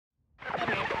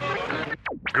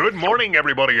Good morning,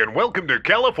 everybody, and welcome to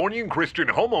Californian Christian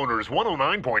Homeowners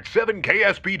 109.7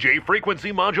 KSPJ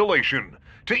frequency modulation.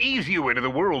 To ease you into the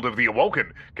world of the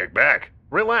awoken, kick back,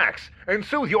 relax, and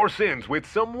soothe your sins with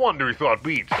some Wonder Thought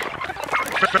beats.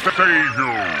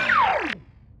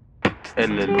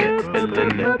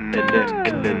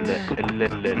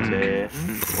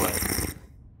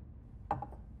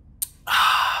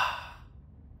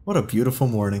 What a beautiful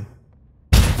morning.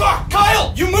 Fuck,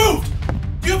 Kyle, you moved!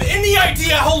 Do you have any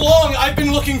idea how long I've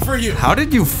been looking for you? How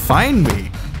did you find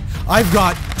me? I've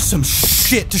got some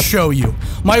shit to show you.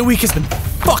 My week has been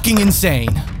fucking insane.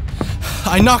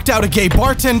 I knocked out a gay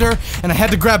bartender, and I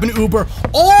had to grab an Uber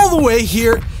all the way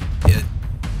here.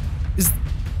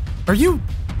 Are you...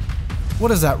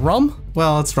 What is that, rum?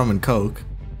 Well, it's rum and coke.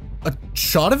 A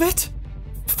shot of it?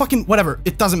 Fucking whatever,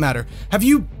 it doesn't matter. Have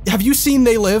you seen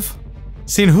They Live?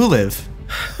 Seen who live?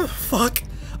 Fuck.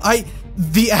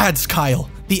 The ads, Kyle.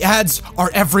 The ads are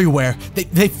everywhere.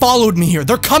 They followed me here.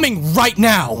 They're coming right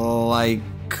now. Like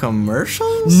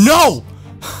commercials? No!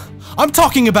 I'm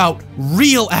talking about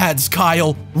real ads,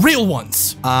 Kyle. Real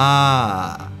ones.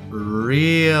 Ah,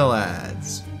 real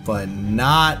ads, but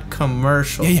not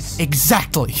commercials. Yeah,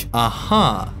 exactly.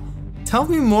 Uh-huh. Tell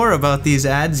me more about these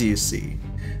ads you see.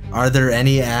 Are there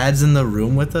any ads in the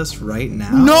room with us right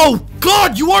now? No!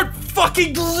 God, you aren't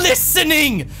fucking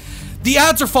listening! The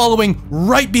ads are following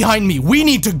right behind me. We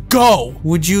need to go.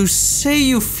 Would you say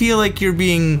you feel like you're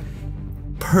being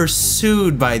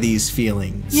pursued by these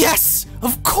feelings? Yes,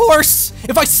 of course.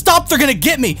 If I stop, they're gonna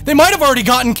get me. They might have already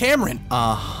gotten Cameron.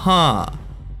 Uh-huh.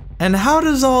 And how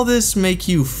does all this make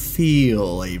you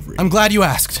feel, Avery? I'm glad you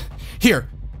asked. Here,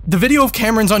 the video of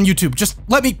Cameron's on YouTube. Just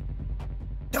let me...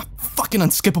 fucking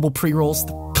unskippable pre-rolls,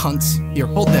 the cunts. Here,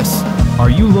 hold this. Are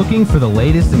you looking for the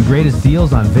latest and greatest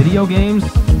deals on video games?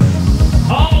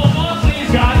 Humble Monthly's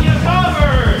got you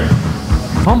covered!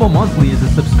 Humble Monthly is a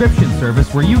subscription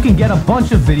service where you can get a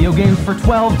bunch of video games for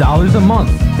 $12 a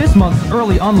month. This month's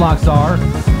early unlocks are...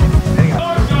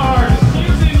 Dark Guard,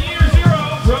 using Year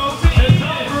Zero, Rosie,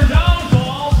 Silver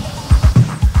Downfall,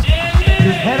 and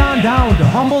Just head on down to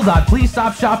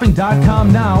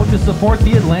humble.pleasestopshopping.com now to support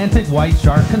the Atlantic White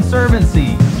Shark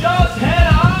Conservancy. just head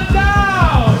on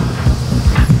down!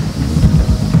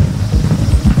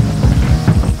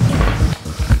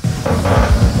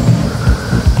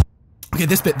 Okay,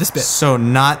 this bit. So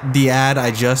not the ad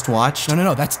I just watched?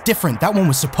 No, that's different. That one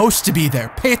was supposed to be there.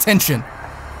 Pay attention.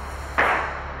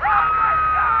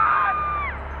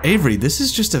 Avery, this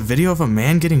is just a video of a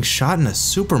man getting shot in a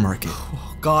supermarket.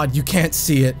 Oh, God, you can't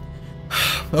see it.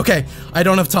 Okay, I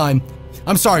don't have time.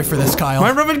 I'm sorry for this, Kyle.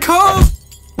 My rum and coke!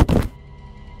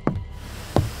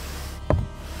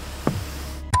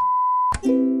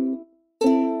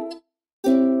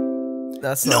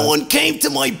 That's No one came to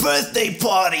my birthday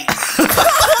party.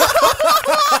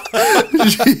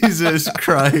 Jesus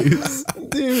Christ.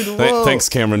 Dude, Thanks,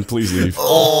 Cameron. Please leave.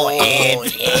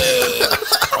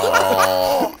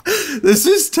 This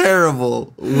is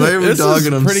terrible. Why are we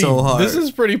dogging him so hard? This is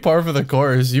pretty par for the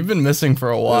course. You've been missing for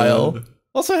a while.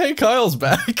 Also, hey, Kyle's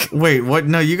back. Wait, what?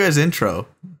 No, you guys intro.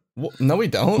 No, we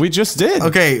don't. We just did.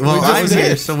 Okay, well, I'm just here,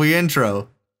 did. so we intro.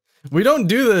 We don't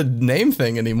do the name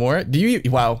thing anymore. Do you?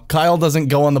 Wow, Kyle doesn't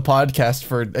go on the podcast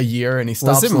for a year and he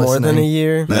stops Was it more listening. than a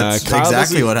year? That's Kyle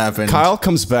exactly doesn't- what happened. Kyle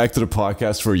comes back to the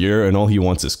podcast for a year, and all he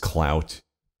wants is clout.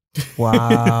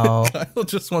 Wow. Kyle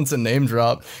just wants a name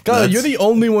drop. Kyle, That's- you're the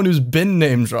only one who's been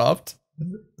name dropped.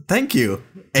 Thank you,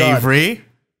 God. Avery.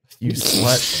 You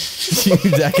slut.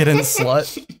 You decadent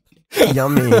slut.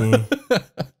 Yummy.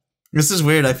 This is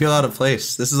weird. I feel out of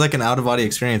place. This is like an out-of-body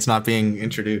experience not being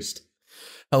introduced.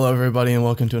 Hello, everybody, and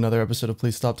welcome to another episode of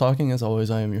Please Stop Talking. As always,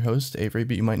 I am your host, Avery,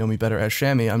 but you might know me better as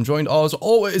Shammy. I'm joined, as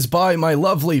always, by my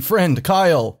lovely friend,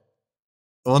 Kyle.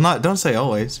 Well, don't say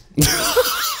always.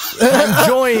 I'm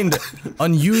joined,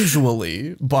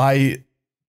 unusually, by...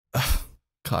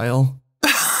 Kyle.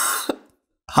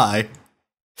 Hi.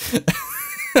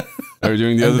 Are we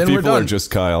doing the And other then we're people or done. just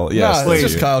Kyle? Nah, Yes. it's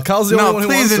just Kyle. Kyle's the only No, one who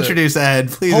please wants introduce Ed.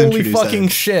 Please it. Holy introduce fucking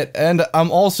Ed. shit. And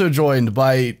I'm also joined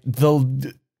by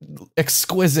the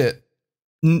exquisite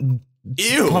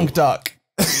punk duck.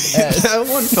 Ed. That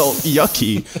one felt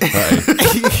yucky.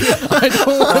 Right. I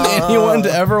don't want anyone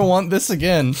to ever want this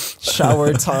again.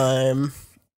 Shower time.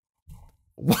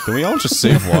 Can we all just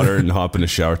save water and hop in the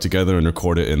shower together and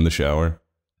record it in the shower?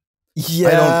 Yeah.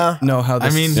 I don't know how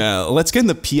this... I mean- Yeah, let's get in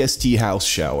the PST house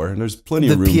shower, and there's plenty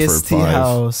The of room PST for 5.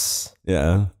 house.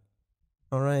 Yeah,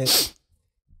 Alright.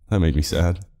 that made me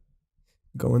sad.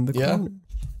 Go in the Yeah. corner.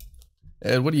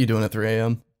 Ed, what are you doing at 3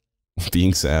 a.m.?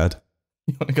 Being sad.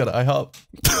 You want to go to IHOP?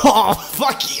 Oh,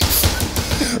 fuck you!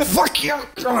 Fuck you.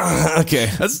 Okay.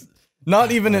 That's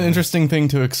not even an interesting thing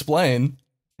to explain.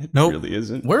 Nope. Really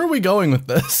isn't. Where are we going with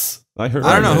this? I heard.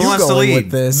 I don't know. Who You wants to going lead?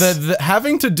 with this? The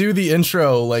having to do the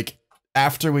intro like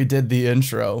after we did the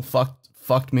intro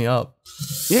fucked me up.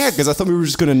 Yeah, because I thought we were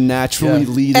just gonna naturally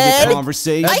lead the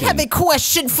conversation. I have a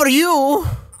question for you.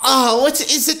 Oh, what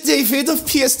is it, David of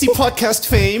PST podcast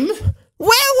fame?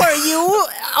 Where were you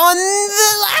on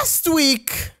the last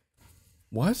week?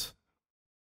 What?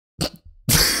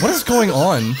 What is going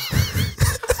on?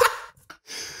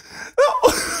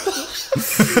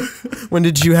 When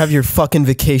did you have your fucking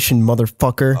vacation,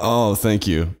 motherfucker? Oh, thank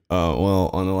you. Well,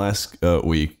 on the last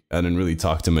week, I didn't really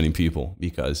talk to many people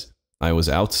because I was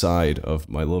outside of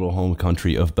my little home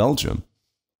country of Belgium.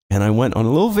 And I went on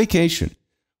a little vacation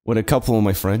with a couple of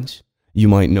my friends. You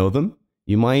might know them.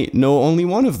 You might know only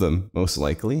one of them, most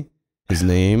likely. His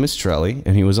name is Trelly,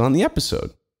 and he was on the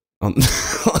episode. On the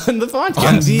podcast.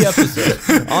 On the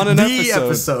episode. On an The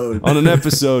episode. On an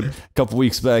episode a couple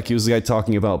weeks back, he was the guy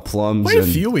talking about plums. Wait, a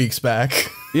and, few weeks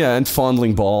back. Yeah, and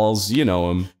fondling balls. You know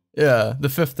him. Yeah, the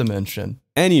fifth dimension.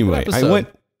 Anyway, What episode?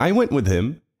 I went with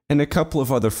him and a couple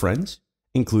of other friends,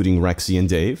 including Rexy and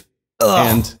Dave.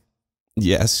 And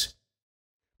yes.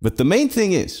 But the main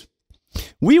thing is,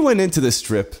 we went into this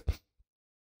trip,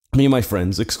 me and my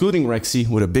friends, excluding Rexy,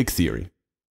 with a big theory.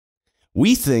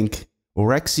 We think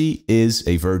Rexy is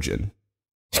a virgin.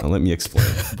 Now let me explain.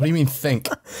 What do you mean think?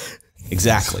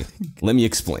 Exactly. Let me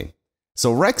explain.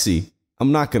 So Rexy,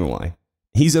 I'm not gonna lie,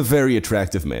 he's a very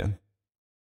attractive man.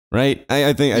 Right?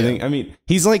 I mean,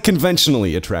 he's like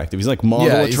conventionally attractive. He's like model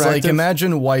Yeah, he's attractive. like,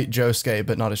 imagine white Josuke,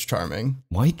 but not as charming.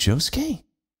 White Josuke?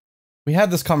 We had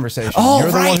this conversation. Oh,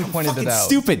 You're the right. one who pointed it out.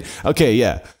 Stupid. Okay,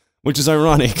 yeah. Which is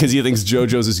ironic because he thinks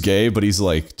JoJo's is gay, but he's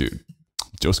like, dude,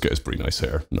 Josuke has pretty nice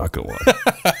hair. Not gonna lie.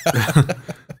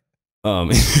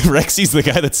 Rexy's the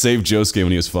guy that saved Josuke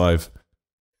when he was 5.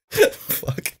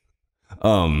 Fuck.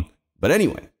 But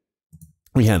anyway,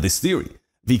 we had this theory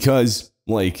because,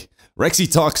 like,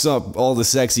 Rexy talks up all the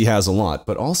sex he has a lot,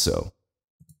 but also,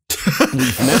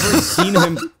 we've never seen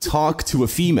him talk to a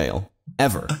female,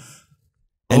 ever.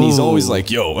 And he's always like,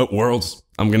 yo, at Worlds,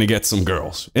 I'm gonna get some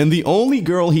girls. And the only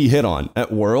girl he hit on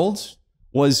at Worlds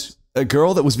was a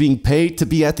girl that was being paid to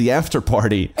be at the after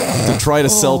party to try to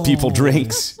sell people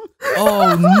drinks.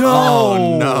 Oh no!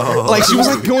 Oh no! Like, she was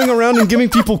like going around and giving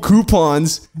people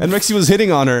coupons, and Rexy was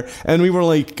hitting on her, and we were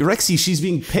like, Rexy, she's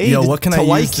being paid Yo, what can to I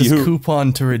like use this you.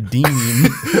 coupon to redeem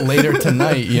later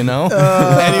tonight, you know?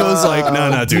 And he was like,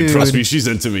 no, dude, trust me, she's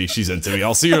into me. She's into me.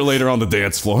 I'll see her later on the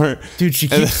dance floor. Dude, she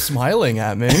keeps smiling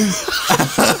at me.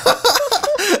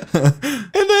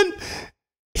 And then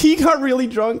he got really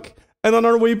drunk. And on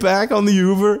our way back on the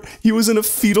Uber, he was in a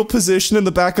fetal position in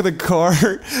the back of the car,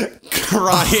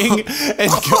 crying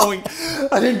and going,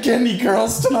 I didn't get any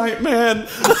girls tonight, man.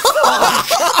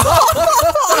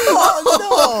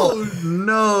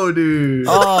 No, dude.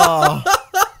 Oh,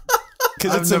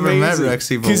 Because I've never met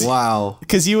Rexy, but wow.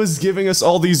 Because he was giving us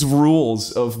all these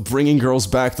rules of bringing girls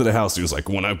back to the house. He was like,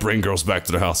 when I bring girls back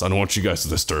to the house, I don't want you guys to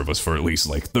disturb us for at least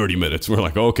like 30 minutes. We're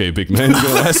like, okay, big man, you're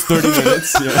gonna last 30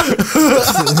 minutes. Yeah.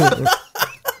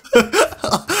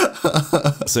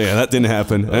 So yeah, that didn't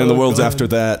happen. And the worlds after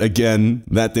that, again,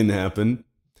 that didn't happen.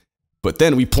 But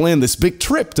then we planned this big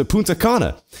trip to Punta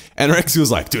Cana. And Rexy was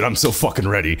like, dude, I'm so fucking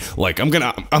ready. Like, I'm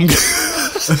gonna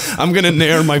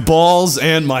nair my balls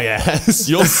and my ass.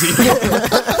 You'll see.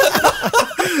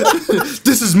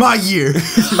 This is my year.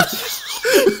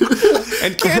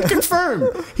 And can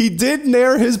confirm, he did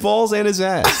nair his balls and his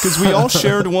ass. Because we all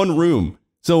shared one room.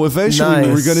 So eventually we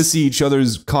were Nice. gonna see each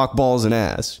other's cock, balls, and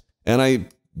ass. And I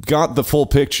got the full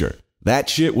picture. That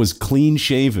shit was clean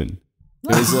shaven.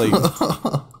 It was like...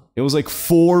 It was like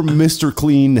 4 Mr.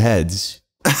 Clean heads.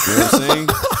 You know what I'm saying?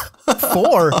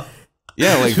 4.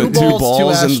 Yeah, like Two the 2 balls, two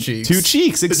balls ass and cheeks. 2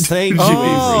 cheeks. Thank you,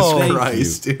 Oh, Avery. Thank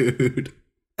Christ, you. dude.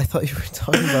 I thought you were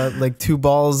talking about like 2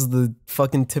 balls, the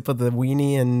fucking tip of the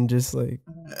weenie, and just like.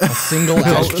 A single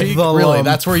ass cheek? The Really? lump.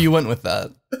 That's where you went with that.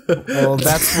 Well,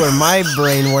 that's where my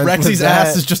brain went. with Rexy's that.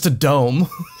 ass is just a dome.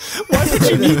 Why did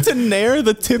you need to nair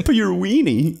the tip of your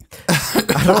weenie?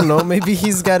 I don't know. Maybe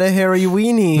he's got a hairy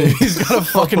weenie. He's got a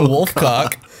fucking wolf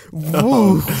cock.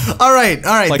 Woo. All right.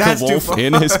 Like That's a too wolf far.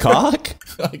 in his cock?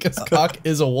 Like his cock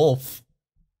is a wolf.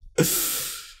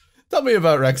 Tell me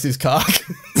about Rexy's cock.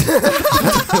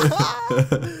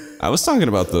 I was talking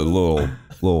about the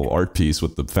little art piece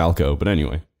with the Falco, but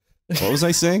anyway. What was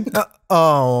I saying?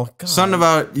 Oh, God. Something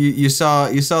about you saw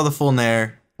the full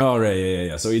nair. Oh, right,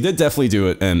 yeah. So he did definitely do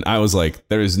it, and I was like,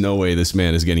 there is no way this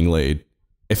man is getting laid.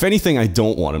 If anything, I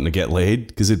don't want him to get laid,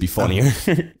 because it'd be funnier.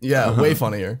 Yeah, way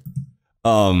funnier.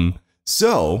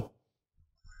 So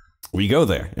we go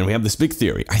there and we have this big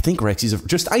theory. I think Rexy's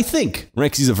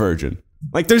a virgin.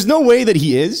 Like, there's no way that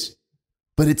he is,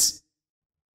 but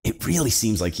it really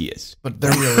seems like he is. But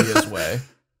there really is way.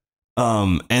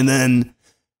 And then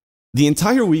the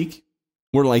entire week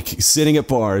we're like sitting at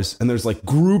bars and there's like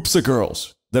groups of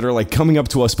girls that are like coming up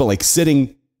to us, but like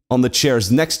sitting on the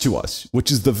chairs next to us,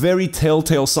 which is the very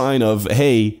telltale sign of,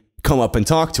 hey, come up and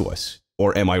talk to us.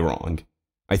 Or am I wrong?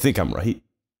 I think I'm right.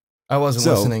 I wasn't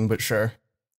listening, but sure.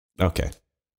 Okay.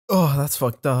 Oh, that's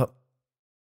fucked up.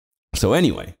 So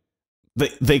anyway,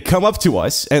 they come up to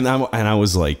us and I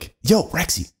was like, yo,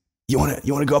 Rexy, you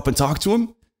wanna go up and talk to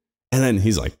him? And then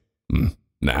he's like,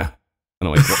 nah. And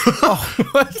I'm like,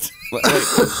 what?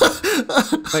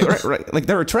 Right. Like,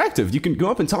 they're attractive. You can go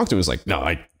up and talk to him. It's like, no,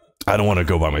 I don't want to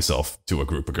go by myself to a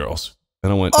group of girls.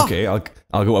 And I went, okay,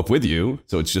 I'll go up with you.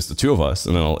 So it's just the two of us,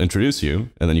 and then I'll introduce you,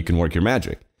 and then you can work your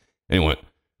magic. And he went,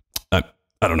 I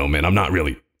don't know, man. I'm not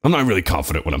really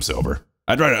confident when I'm sober.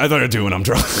 I'd rather do when I'm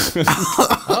drunk.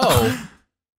 Oh.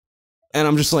 And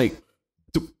I'm just like,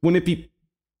 wouldn't it be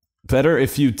better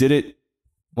if you did it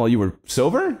while you were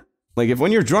sober? Like, if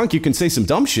when you're drunk, you can say some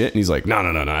dumb shit. And he's like, no.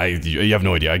 You have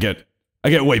no idea. I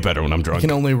get way better when I'm drunk. He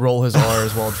can only roll his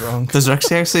R's while drunk. Does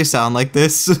Rexy actually sound like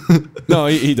this? No,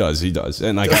 he does.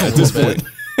 And like, at this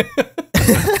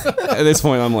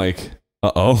point, I'm like,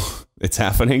 uh-oh, it's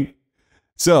happening.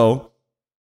 So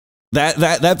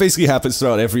that basically happens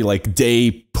throughout every like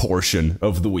day portion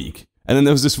of the week. And then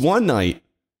there was this one night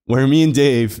where me and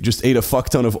Dave just ate a fuck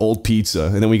ton of old pizza,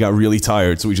 and then we got really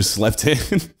tired, so we just slept in.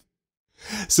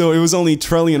 So it was only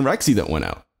Trelly and Rexy that went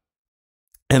out.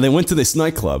 And they went to this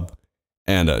nightclub.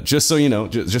 And just so you know,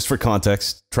 just for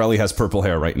context, Trelly has purple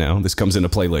hair right now. This comes into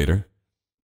play later.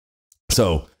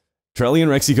 So Trelly and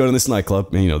Rexy go to this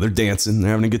nightclub, and they're dancing, they're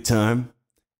having a good time.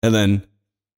 And then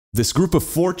this group of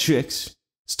 4 chicks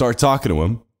start talking to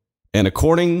him. And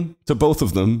according to both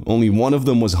of them, only one of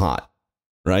them was hot,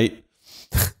 right?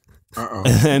 And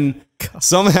then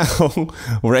somehow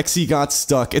Rexy got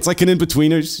stuck. It's like an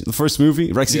In-Betweeners, the first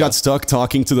movie. Rexy got stuck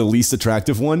talking to the least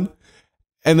attractive one.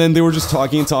 And then they were just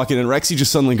talking, and Rexy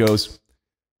just suddenly goes,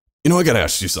 I gotta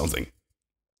ask you something.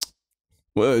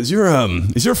 Well, is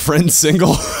your friend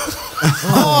single?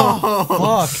 Oh,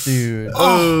 fuck, dude.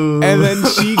 And then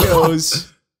she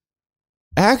goes,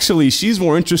 actually, she's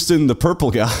more interested in the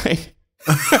purple guy.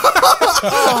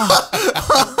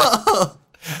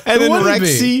 And then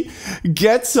Rexy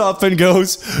gets up and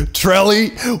goes,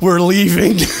 Trelly, we're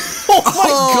leaving. Oh my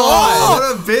god.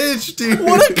 What a bitch, dude.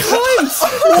 What a cunt.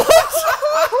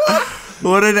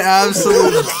 What an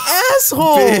absolute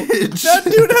asshole. Bitch. That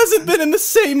dude hasn't been in the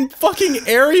same fucking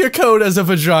area code as a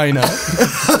vagina.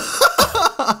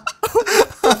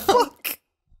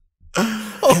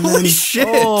 Holy shit.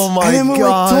 Oh my and then we're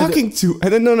god. like talking to,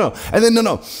 and then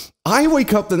no. I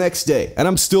wake up the next day and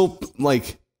I'm still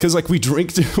like, because like we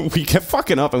kept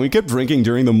fucking up and we kept drinking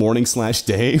during the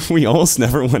morning/day. We almost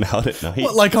never went out at night.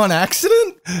 What, like on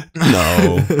accident?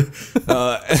 No.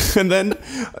 And then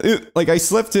like I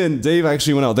slept in. Dave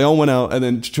actually went out. They all went out. And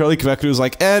then Charlie Quebec was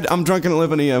like, Ed, I'm drunk at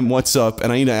 11 a.m. What's up?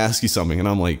 And I need to ask you something. And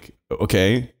I'm like,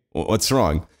 okay, what's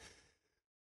wrong?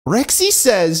 Rexy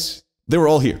says they were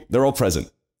all here. They're all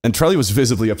present. And Charlie was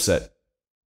visibly upset.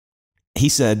 He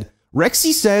said,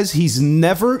 Rexy says he's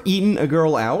never eaten a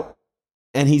girl out.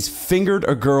 And he's fingered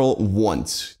a girl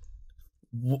once.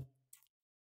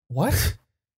 What?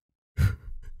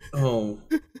 Oh.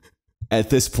 At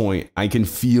this point, I can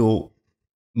feel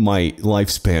my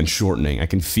lifespan shortening. I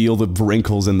can feel the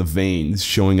wrinkles and the veins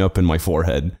showing up in my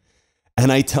forehead.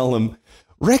 And I tell him,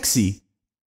 Rexy,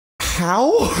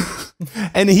 how?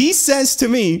 And he says to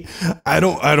me, I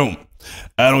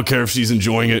don't care if she's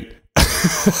enjoying it.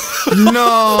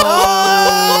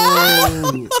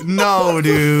 No,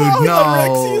 dude, no.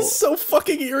 Rexy is so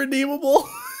fucking irredeemable.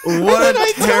 What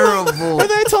terrible. And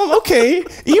then I tell him, okay,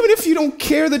 even if you don't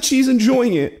care that she's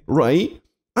enjoying it, right?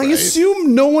 I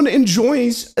assume no one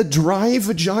enjoys a dry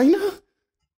vagina?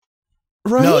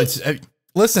 Right? No, it's...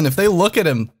 listen, if they look at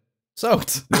him,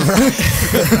 soaked. Right?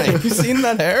 Have you seen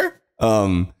that hair?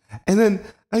 And then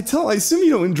I assume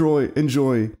you don't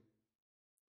enjoy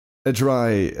a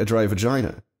dry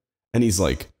vagina. And he's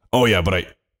like, oh yeah,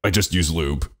 but I just use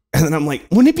lube. And then I'm like,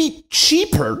 wouldn't it be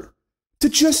cheaper to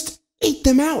just eat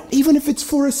them out, even if it's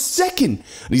for a second?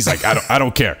 And he's like, I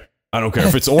don't care. I don't care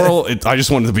if it's oral. I just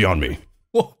want it to be on me.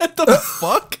 What the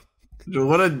fuck?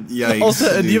 What a yikes.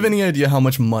 Also, do you have any idea how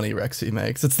much money Rexy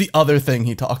makes? It's the other thing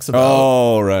he talks about.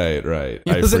 Oh, right.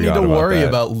 He doesn't need to worry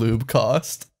about lube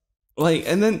cost. Like,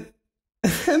 and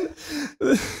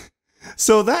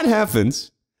so that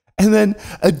happens. And then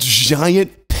a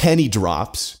giant penny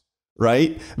drops,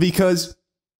 right? Because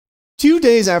 2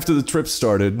 days after the trip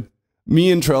started,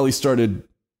 me and Charlie started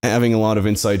having a lot of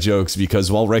inside jokes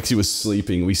because while Rexy was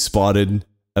sleeping, we spotted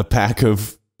a pack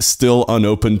of still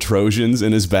unopened Trojans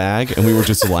in his bag, and we were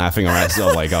just laughing our asses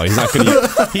off like, oh,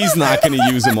 he's not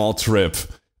gonna use them all trip,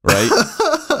 right?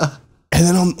 And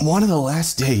then on one of the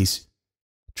last days,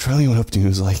 Charlie went up to me and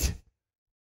was like,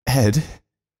 Ed,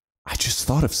 I just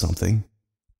thought of something.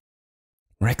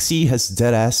 Rexy has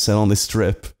dead ass said on this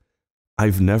trip,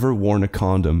 I've never worn a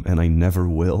condom and I never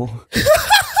will.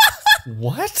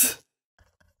 What?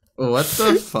 What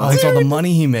the fuck? That's all the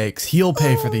money he makes. He'll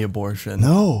pay for the abortion.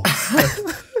 No.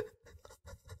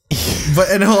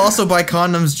 And he'll also buy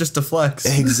condoms just to flex.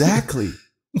 Exactly.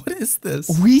 What is this?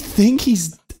 We think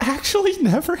he's actually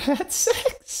never had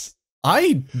sex.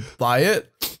 I buy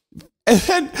it. And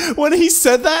then when he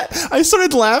said that, I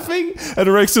started laughing,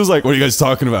 and Rex was like, what are you guys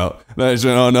talking about? And I just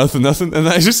went, oh, nothing. And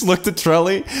I just looked at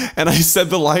Trelly, and I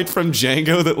said the line from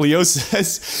Django that Leo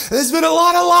says, there's been a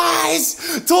lot of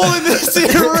lies told in this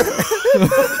era.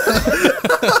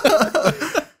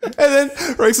 And then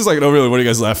Rex was like, no, really, what are you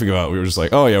guys laughing about? We were just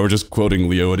like, oh, yeah, we're just quoting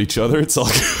Leo at each other. It's all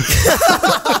good.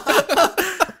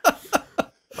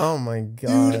 Oh, my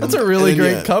God. That's a really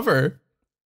great cover.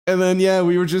 And then,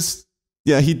 we were just,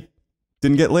 he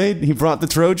didn't get laid. He brought the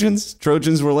Trojans.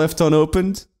 Trojans were left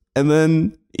unopened. And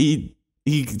then he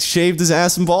shaved his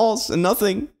ass and balls, and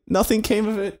nothing came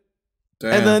of it.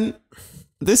 Damn. And then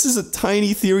this is a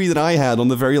tiny theory that I had on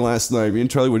the very last night. Me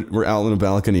and Charlie were out on a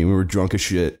balcony, and we were drunk as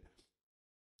shit.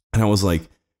 And I was like,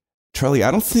 Charlie,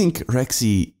 I don't think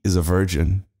Rexy is a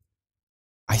virgin.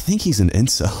 I think he's an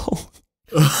incel.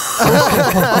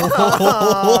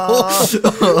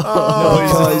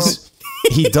 Because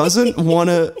he doesn't want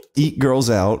to eat girls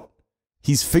out.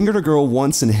 He's fingered a girl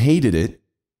once and hated it.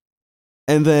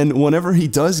 And then whenever he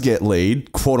does get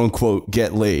laid, quote unquote,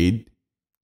 get laid,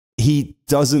 he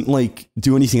doesn't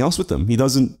do anything else with them. He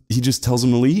just tells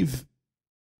them to leave.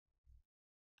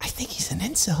 I think he's an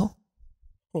incel.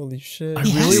 Holy shit. I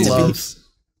really love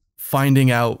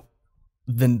finding out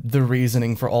the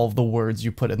reasoning for all of the words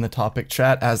you put in the topic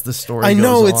chat as the story goes on. I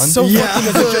know, it's so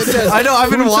fucking good. I know, I've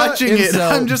been watching it.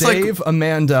 Incel, I'm just Dave,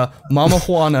 Amanda, Mama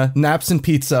Juana, Naps and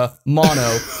Pizza,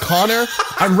 Mono, Connor.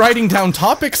 I'm writing down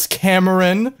topics,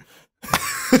 Cameron.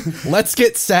 Let's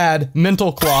Get Sad,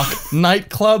 Mental Clock,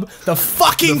 Nightclub, the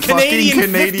fucking Canadian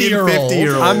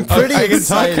 50-year-old. I'm pretty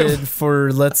excited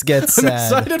for Let's Get Sad. I'm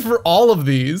excited for all of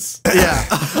these. Yeah.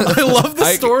 I love the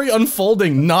story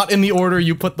unfolding, not in the order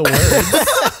you put the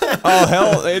words. Oh,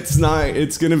 hell, it's not.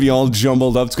 It's going to be all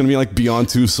jumbled up. It's going to be like Beyond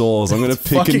Two Souls. I'm going to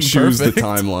pick and choose the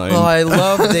timeline. Oh, I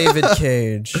love David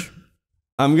Cage.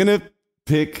 I'm going to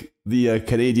pick the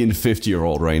Canadian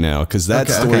 50-year-old right now, because that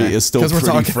story is still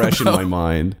pretty fresh in my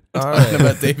mind. All Talking right.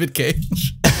 about David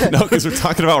Cage. No, because we're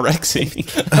talking about Rexy.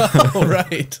 Oh,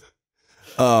 right.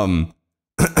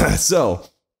 So,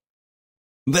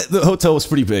 the hotel was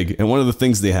pretty big, and one of the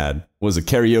things they had was a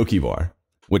karaoke bar,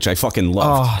 which I fucking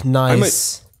loved. Oh,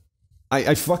 nice.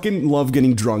 I fucking love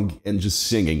getting drunk and just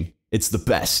singing. It's the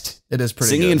best. It is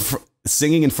pretty good.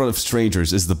 Singing in front of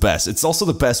strangers is the best. It's also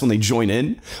the best when they join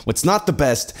in. What's not the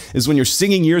best is when you're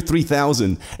singing Year 3000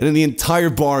 and then the entire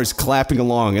bar is clapping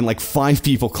along and like 5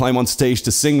 people climb on stage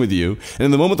to sing with you. And in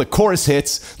the moment the chorus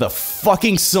hits, the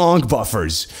fucking song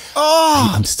buffers.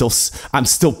 Oh! I'm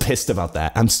still pissed about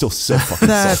that. I'm still so fucking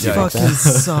that salty about fucking that.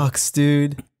 sucks,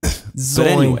 dude. But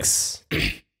anyway,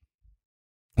 Zoinks.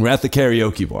 we're at the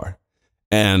karaoke bar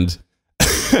and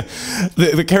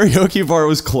the karaoke bar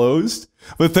was closed.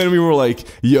 But then we were like,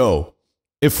 yo,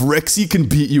 if Rexy can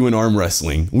beat you in arm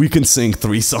wrestling, we can sing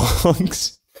 3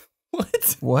 songs.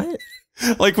 What?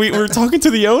 Like we were talking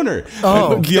to the owner.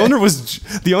 Oh, and the owner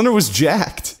was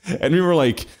jacked. And we were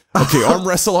like, okay, arm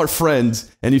wrestle our friend,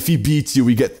 and if he beats you,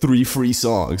 we get 3 free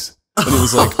songs. And he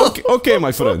was like, okay,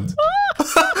 my friend.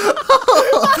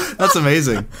 That's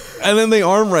amazing. And then they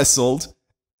arm wrestled.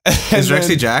 Is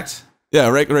Rexy jacked? Yeah,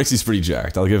 Rexy's pretty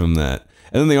jacked. I'll give him that.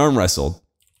 And then they arm wrestled.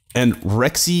 And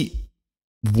Rexy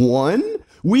won?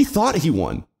 We thought he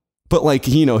won. But like,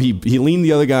 he leaned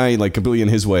the other guy like completely in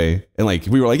his way. And like,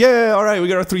 we were like, yeah, all right, we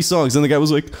got our 3 songs. And the guy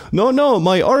was like, no,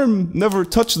 my arm never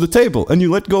touched the table. And you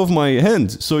let go of my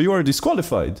hand, so you are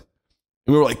disqualified.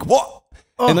 And we were like, what?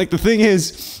 Oh. And like, the thing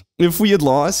is, if we had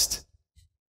lost,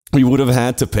 we would have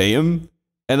had to pay him.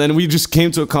 And then we just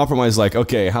came to a compromise like,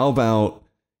 okay, how about...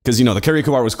 Because, the karaoke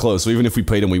bar was closed, so even if we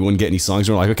paid him, we wouldn't get any songs.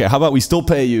 And we're like, okay, how about we still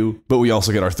pay you, but we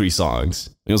also get our 3 songs?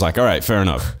 And he was like, all right, fair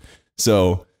enough.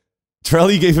 So,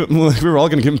 Trelly gave him, we were all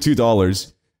going to give him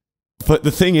 $2. But the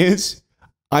thing is,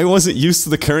 I wasn't used to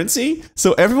the currency,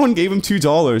 so everyone gave him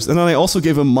 $2, and then I also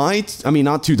gave him not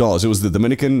 $2. It was the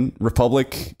Dominican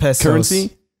Republic Pesos.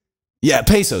 currency. Yeah,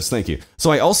 pesos. Thank you. So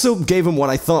I also gave him what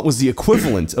I thought was the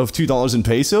equivalent of $2 in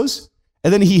pesos,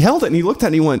 and then he held it and he looked at it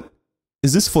and he went,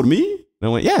 "Is this for me?" And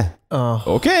I went, "Yeah." Oh.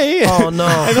 Okay. Oh no.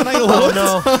 And then I looked.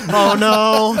 Oh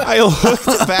no. I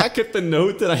looked back at the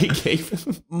note that I gave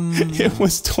him. It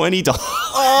was $20.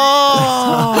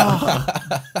 Oh,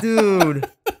 dude.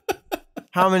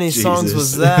 How many songs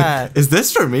was that? Is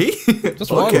this for me?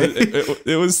 Just one. Okay.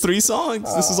 It was 3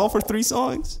 songs. This is all for 3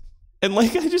 songs. And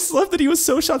like, I just love that he was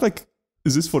so shocked. Like,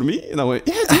 "Is this for me?" And I went,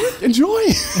 "Yeah, dude, enjoy."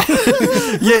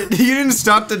 Yeah, you didn't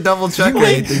stop to double check or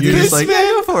anything. You're just like, yeah,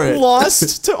 go for it.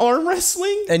 Lost to arm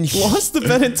wrestling And lost the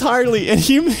bet entirely, and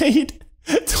he made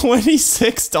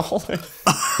 $26.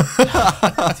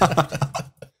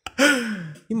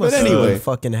 He must anyway, have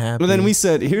fucking happy. But then we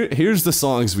said, here's the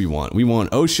songs we want. We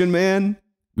want Ocean Man.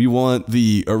 We want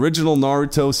the original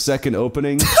Naruto second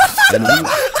opening. And Man,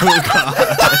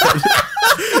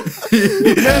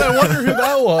 I wonder who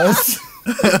that was.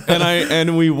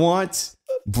 and we want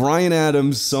Bryan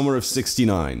Adams' Summer of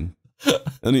 '69.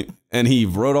 And he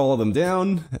wrote all of them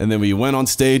down, and then we went on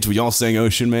stage, we all sang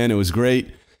Ocean Man, it was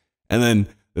great. And then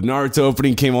the Naruto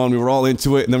opening came on, we were all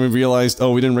into it, and then we realized,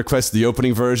 oh, we didn't request the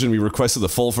opening version, we requested the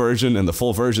full version, and the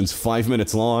full version's 5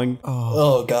 minutes long.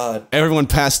 Oh, God. Everyone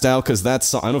passed out because that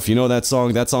song, I don't know if you know that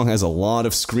song has a lot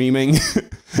of screaming.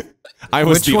 I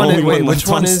was the only one left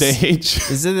on stage.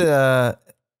 Is it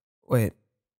wait,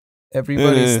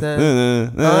 everybody's It's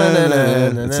that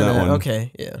one.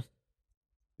 Okay, yeah.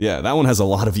 Yeah, that one has a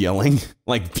lot of yelling,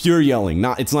 like pure yelling.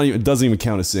 It doesn't even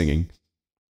count as singing.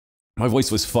 My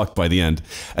voice was fucked by the end.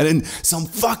 And then some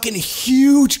fucking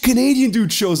huge Canadian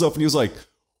dude shows up and he was like,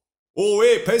 "Oh,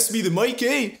 hey, pass me the mic,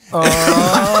 eh?" Oh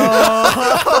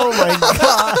my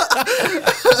God.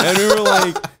 And we were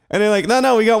like, and they're like,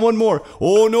 no, we got one more.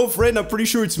 "Oh, no, friend, I'm pretty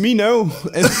sure it's me now."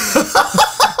 And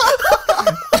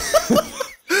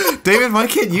David, why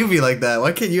can't you be like that?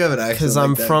 Why can't you have an accent? Because like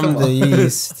I'm that? from Come the on.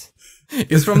 East.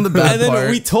 He's from the bad and then part.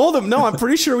 we told him, no, I'm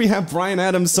pretty sure we have Bryan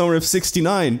Adams' Summer of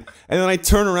 '69. And then I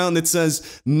turn around and it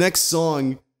says, next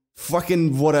song,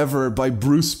 fucking whatever, by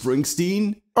Bruce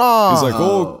Springsteen. Oh. He's like,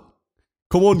 "Oh,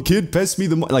 come on, kid, pass me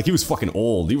the mic." Like, he was fucking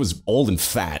old. He was old and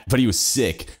fat, but he was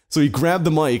sick. So he grabbed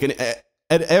the mic, and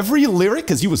at every lyric,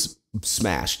 because he was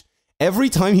smashed, every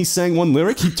time he sang one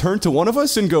lyric, he turned to one of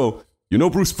us and go, "You know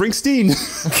Bruce Springsteen?"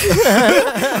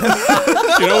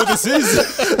 "You know what this is?"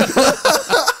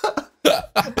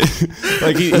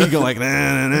 Like, he'd go like, "Nah,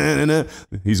 nah, nah, nah, nah.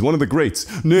 He's one of the greats."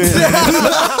 Nah.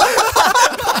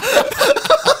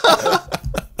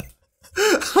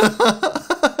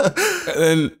 And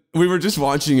then we were just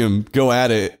watching him go at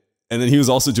it, and then he was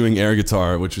also doing air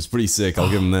guitar, which was pretty sick,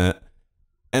 I'll give him that.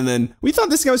 And then we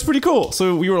thought this guy was pretty cool,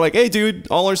 so we were like, "Hey dude,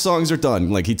 all our songs are done."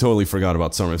 Like, he totally forgot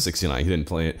about Summer of '69, he didn't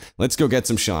play it. "Let's go get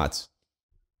some shots."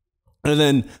 And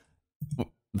then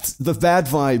the bad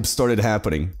vibes started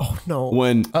happening. Oh no.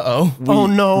 When we Oh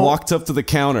no. walked up to the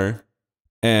counter,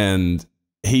 and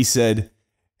he said,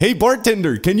 "Hey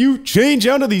bartender, can you change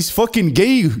out of these fucking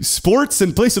gay sports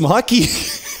and play some hockey?"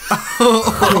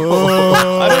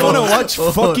 "I don't want to watch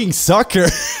fucking soccer."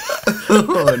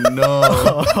 Oh, no.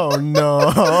 Oh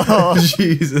no.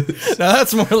 Jesus. Now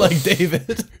that's more like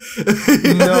David.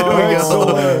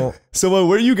 No. So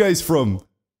where are you guys from?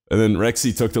 And then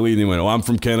Rexy took the lead and he went, "Oh, I'm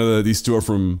from Canada. These two are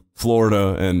from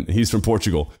Florida, and he's from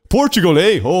Portugal." "Portugal,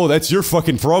 eh? Oh, that's your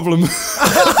fucking problem."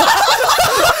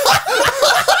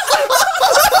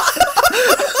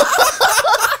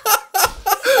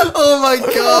 Oh, my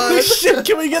God. Holy shit,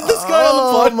 can we get this guy on the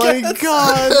podcast?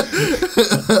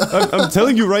 Oh my God. I'm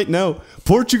telling you right now,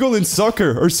 Portugal and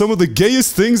soccer are some of the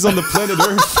gayest things on the planet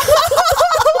Earth.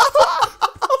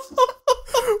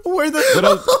 Where the But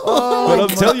I'll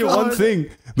tell you one thing.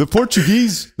 The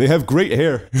Portuguese, they have great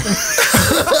hair.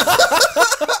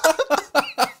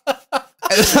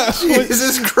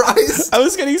 Jesus Christ. I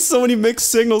was getting so many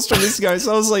mixed signals from this guy,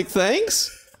 so I was like,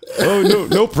 "Thanks." "Oh,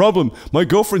 no problem. My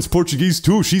girlfriend's Portuguese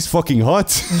too. She's fucking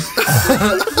hot."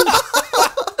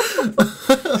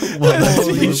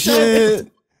 Holy shit.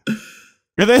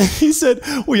 And then he said,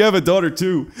 "We have a daughter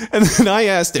too." And then I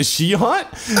asked, "Is she hot?"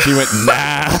 He went,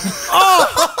 "Nah."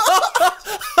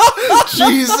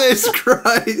 Jesus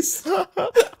Christ. I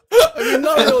mean,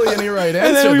 not really any right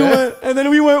And answer there. then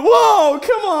we went, "Whoa,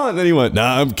 come on." And then he went,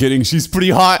 "Nah, I'm kidding. She's pretty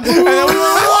hot." And then we went,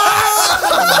 "What?"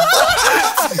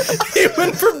 He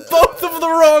went for both of the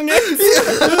wrong answers.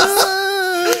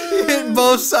 He hit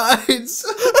both sides.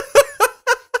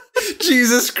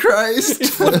 Jesus Christ. He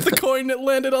flipped the coin and it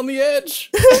landed on the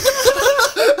edge.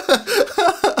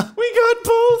 got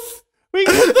both. We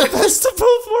got the best of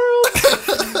both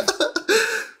worlds.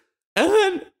 And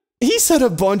then he said a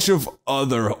bunch of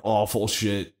other awful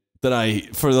shit that I,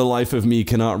 for the life of me,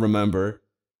 cannot remember.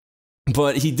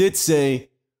 But he did say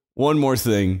one more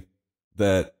thing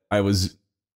that I was,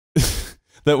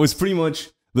 that was pretty much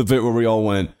the bit where we all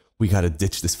went, we gotta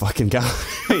ditch this fucking guy.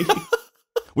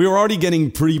 We were already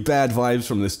getting pretty bad vibes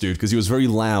from this dude because he was very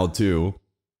loud too.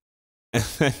 And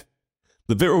then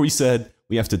the bit where we said,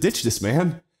 we have to ditch this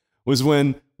man, was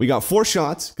when we got 4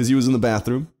 shots because he was in the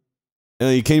bathroom. And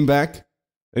then he came back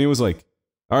and he was like,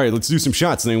 all right, let's do some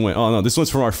shots. And then he went, oh no, this one's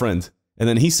from our friend. And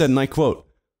then he said, and I quote,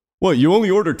 what, you only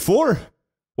ordered 4?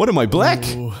 What, am I black?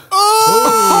 Oh,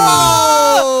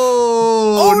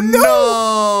 no!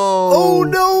 Oh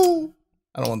no!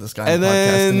 I don't want this guy on the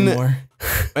podcast anymore.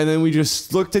 And then we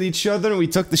just looked at each other and we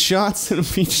took the shots and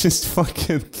we just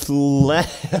fucking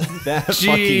left that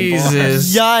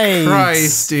Jesus Yikes.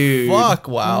 Christ, dude. Fuck,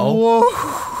 wow. Whoa.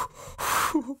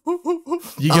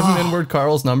 You give him Inward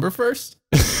Carl's number first?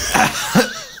 To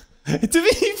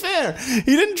be fair,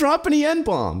 he didn't drop any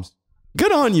N-bombs.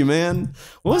 Good on you, man.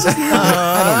 What was his name?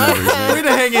 I don't know his name. Way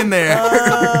to hang in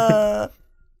there.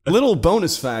 Little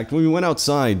bonus fact, when we went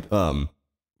outside,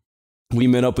 we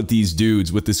met up with these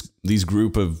dudes, with these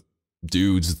group of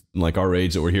dudes like our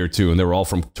age that were here too, and they were all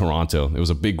from Toronto. It was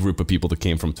a big group of people that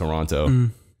came from Toronto.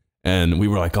 And we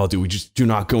were like, oh dude, we just do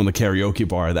not go in the karaoke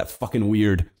bar. That fucking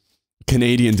weird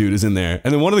Canadian dude is in there.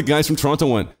 And then one of the guys from Toronto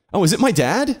went, oh, is it my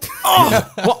dad? I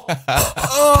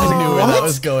knew where that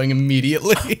was going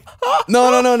immediately.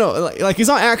 No. Like, he's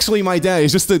not actually my dad.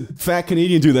 He's just a fat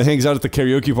Canadian dude that hangs out at the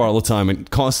karaoke bar all the time and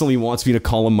constantly wants me to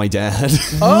call him my dad.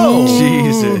 Oh,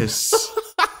 Jesus.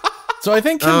 So I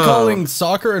think him calling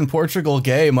soccer in Portugal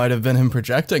gay might have been him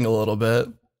projecting a little bit.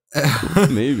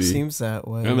 Maybe. Seems that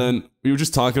way. And then we were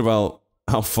just talking about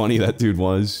how funny that dude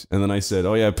was. And then I said,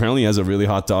 oh yeah, apparently he has a really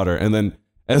hot daughter. And then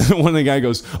one of the guy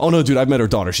goes, oh no, dude, I've met her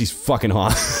daughter. She's fucking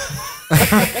hot.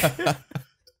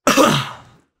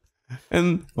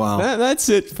 And wow, that's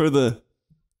it for the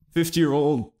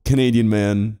 50-year-old Canadian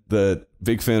man, the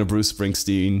big fan of Bruce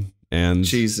Springsteen. And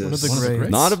Jesus. One of the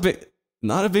greats.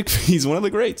 not a big, he's one of the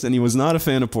greats. And he was not a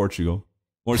fan of Portugal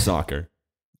or soccer.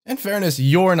 In fairness,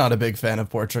 you're not a big fan of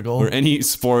Portugal. Or any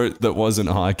sport that wasn't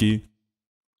hockey.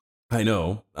 I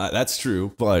know, that's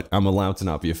true, but I'm allowed to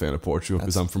not be a fan of Portugal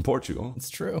because I'm from Portugal. It's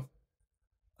true.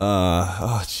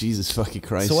 Oh, Jesus fucking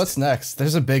Christ. So what's next?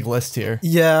 There's a big list here.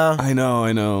 Yeah. I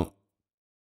know.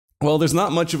 Well, there's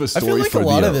not much of a story. I feel like for a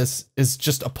lot of this is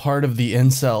just a part of the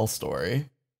incel story.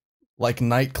 Like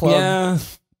nightclub. Yeah.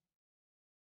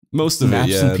 Most of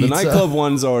Naps it, and yeah. The pizza. nightclub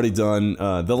one's already done.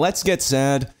 The Let's Get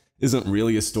Sad isn't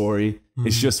really a story.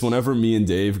 It's just whenever me and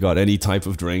Dave got any type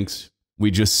of drinks, we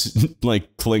just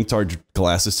like clinked our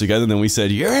glasses together and then we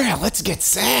said, yeah, let's get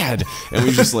sad. And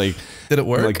we just like, did it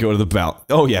work? Like go to the balcony.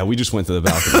 Oh yeah, we just went to the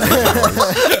balcony.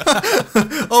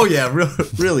 Oh yeah,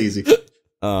 real easy.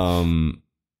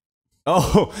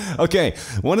 Oh, okay.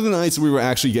 One of the nights we were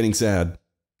actually getting sad,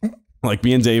 like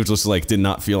me and Dave just like did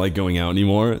not feel like going out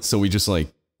anymore. So we just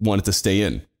like wanted to stay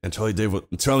in. And Charlie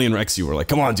and Rexy were like,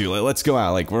 come on, dude, let's go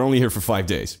out. Like we're only here for 5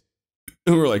 days.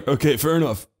 And we were like, okay, fair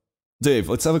enough. Dave,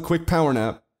 let's have a quick power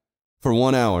nap for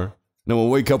 1 hour. Then we'll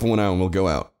wake up in 1 hour and we'll go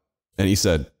out. And he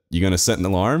said, you gonna set an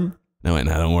alarm? And I went,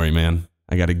 nah, don't worry, man.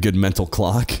 I got a good mental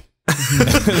clock.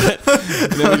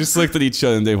 And then we just looked at each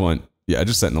other and Dave went, yeah, I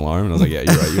just set an alarm. And I was like, yeah,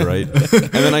 you're right.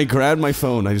 And then I grabbed my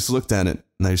phone. I just looked at it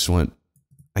and I just went,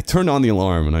 I turned on the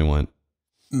alarm and I went,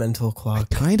 mental clock.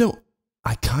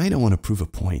 I kind of want to prove a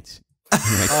point.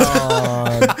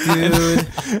 Oh, dude.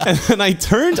 And then I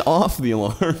turned off the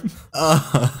alarm.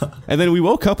 And then we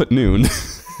woke up at noon.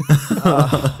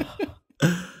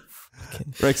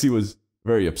 Rexy was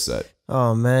very upset.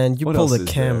 Oh, man. You What pulled else a is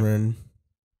Cameron.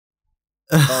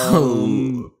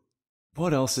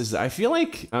 What else is there? I feel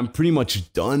like I'm pretty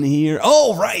much done here.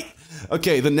 Oh, right.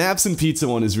 Okay, the naps and pizza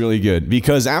one is really good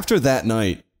because after that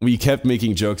night, we kept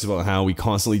making jokes about how we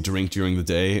constantly drink during the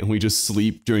day and we just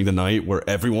sleep during the night where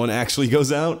everyone actually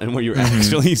goes out and where you're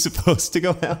actually supposed to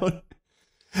go out.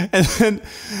 And then,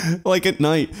 like at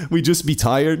night, we'd just be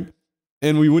tired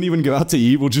and we wouldn't even go out to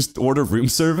eat. We'll just order room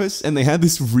service. And they had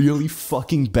this really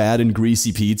fucking bad and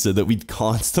greasy pizza that we'd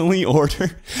constantly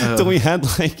order. So we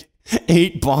had like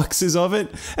 8 boxes of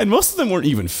it and most of them weren't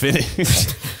even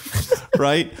finished.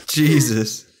 Right?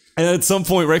 Jesus. And at some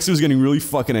point, Rexy was getting really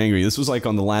fucking angry. This was like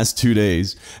on the last 2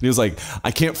 days. And he was like, I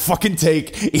can't fucking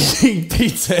take eating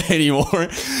pizza anymore.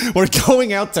 We're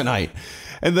going out tonight.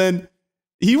 And then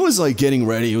he was like getting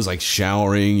ready. He was like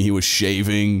showering. He was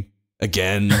shaving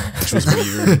again, which was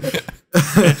weird.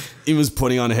 He was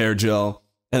putting on hair gel.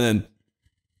 And then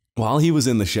while he was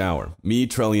in the shower, me,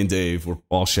 Trelly, and Dave were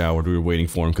all showered. We were waiting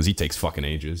for him because he takes fucking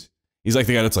ages. He's like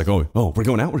the guy that's like, oh, we're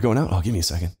going out. Oh, give me a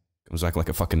second. Comes back like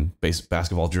a fucking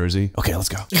basketball jersey. Okay, let's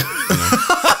go.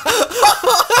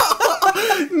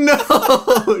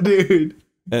 No, dude.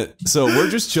 So we're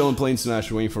just chilling, playing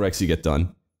Smash, waiting for Rexy to get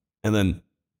done. And then,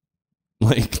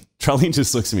 like, Charlie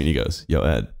just looks at me and he goes, yo,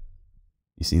 Ed,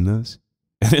 you seen those?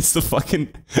 And it's the fucking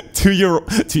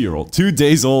 2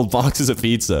 days old boxes of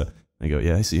pizza. I go,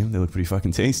 yeah, I see them. They look pretty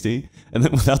fucking tasty. And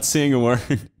then without saying a word,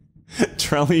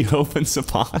 Charlie opens a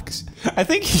box. I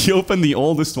think he opened the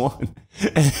oldest one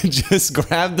and just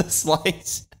grabbed the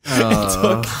slice and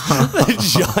took a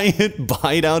giant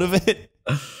bite out of it.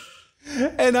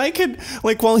 And I could,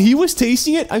 like, while he was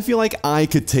tasting it, I feel like I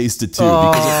could taste it too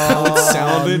because of how it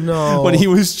sounded when he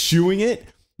was chewing it.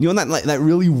 You know that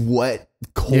really wet,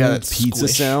 cold pizza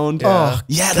squish. Sound? Yeah.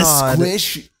 Yeah, the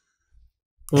squish.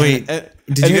 Wait,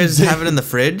 did you guys have it in the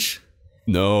fridge?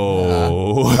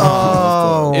 No.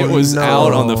 Oh, it was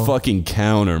out on the fucking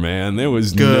counter, man. There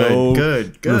was no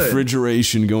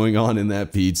refrigeration going on in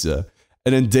that pizza.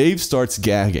 And then Dave starts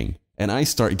gagging. And I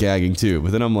start gagging too,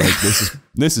 but then I'm like,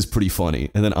 this is pretty funny.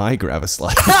 And then I grab a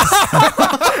slice.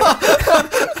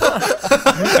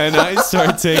 And I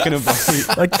start taking a bite.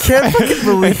 I can't fucking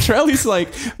believe. And Charlie's like,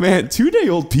 man,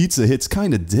 2-day-old pizza hits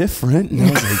kind of different. And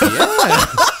I was like, yeah.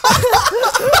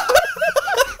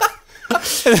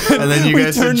 And then you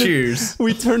guys said cheers.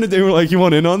 We turned to Dave, we're like, you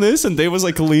want in on this? And Dave was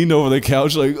like leaned over the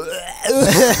couch like,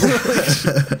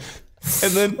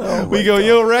 and then we go,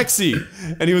 yo, Rexy.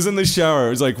 And he was in the shower.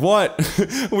 He's like, what?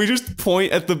 We just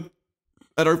point at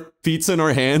our pizza in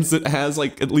our hands that has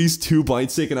like at least 2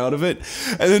 bites taken out of it.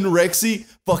 And then Rexy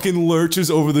fucking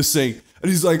lurches over the sink. And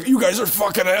he's like, you guys are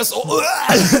fucking assholes.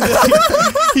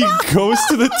 He goes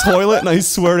to the toilet, and I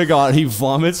swear to God, he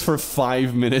vomits for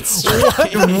 5 minutes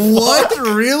straight. What?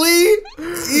 Really?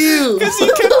 Ew. Because he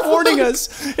kept warning us,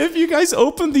 if you guys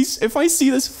open these, if I see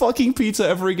this fucking pizza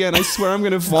ever again, I swear I'm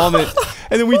gonna vomit.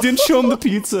 And then we didn't show him the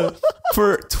pizza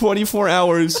for 24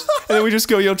 hours. And then we just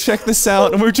go, yo, check this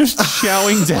out. And we're just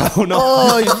chowing down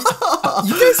on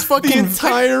You guys fucking the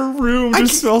entire room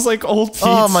just smells like old pizza.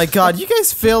 Oh my god, you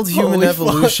guys failed human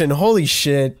evolution. Holy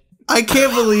shit. I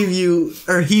can't believe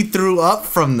he threw up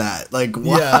from that. Like,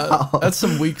 wow. Yeah, that's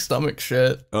some weak stomach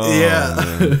shit. Oh,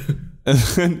 yeah.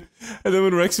 And then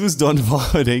when Rex was done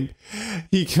vomiting,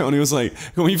 he was like,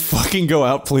 can we fucking go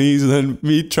out, please? And then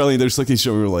me, Charlie, and there's like each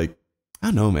other, we were like, I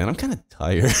don't know, man, I'm kind of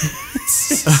tired.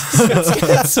 Let's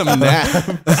get some naps.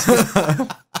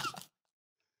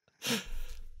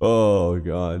 Oh,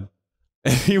 God.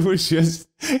 And he was just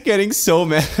getting so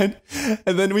mad.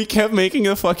 And then we kept making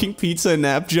the fucking pizza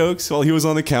nap jokes while he was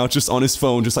on the couch, just on his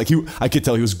phone. Just like I could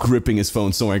tell he was gripping his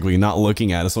phone so angrily, not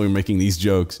looking at us while we were making these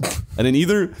jokes. And then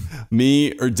either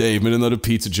me or Dave made another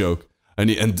pizza joke.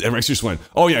 And Rex just went,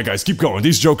 oh yeah, guys, keep going.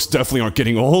 These jokes definitely aren't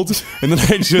getting old. And then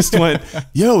I just went,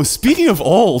 yo, speaking of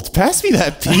old, pass me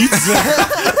that pizza.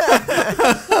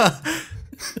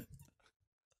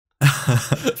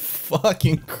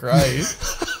 Fucking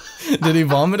Christ. Did he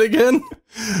vomit again?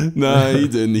 Nah, he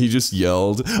didn't. He just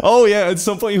yelled. Oh yeah, at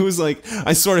some point he was like,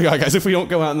 I swear to God, guys, if we don't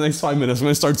go out in the next 5 minutes, I'm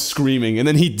gonna start screaming. And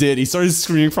then he did. He started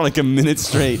screaming for like a minute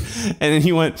straight. And then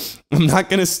he went, I'm not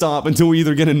gonna stop until we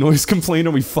either get a noise complaint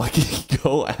or we fucking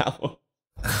go out.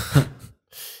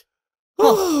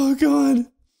 Oh God.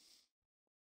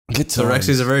 So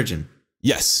Rexy's a virgin.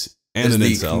 Yes. And an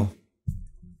incel.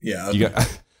 Yeah. Okay.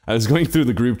 I was going through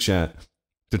the group chat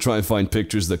to try and find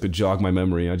pictures that could jog my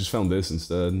memory. I just found this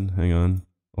instead. Hang on.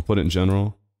 I'll put it in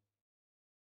general.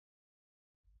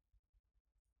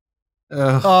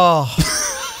 Oh.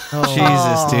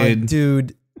 Jesus, dude.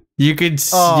 Dude. You could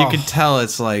tell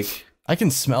it's like, I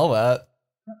can smell that.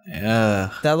 yeah.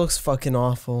 That looks fucking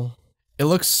awful. It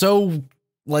looks so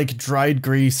like dried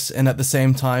grease, and at the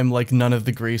same time, like none of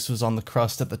the grease was on the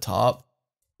crust at the top.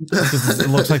 It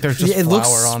looks like there's just it flour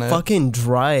looks on it. fucking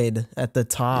dried at the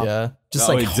top. Yeah. Just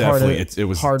No, like it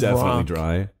was hard definitely rock.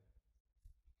 dry.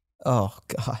 Oh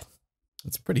God.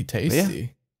 It's pretty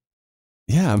tasty.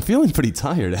 Yeah, I'm feeling pretty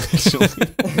tired actually.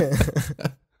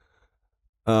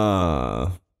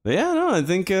 Yeah, no, I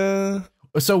think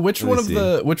So which one of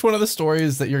the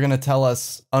stories that you're gonna tell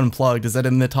us unplugged is that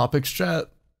in the topics chat?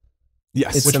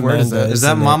 yes. It's Which Amanda, word is that? Is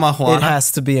that isn't it? Mama Juana? It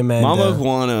has to be Amanda.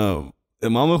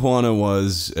 Mama Juana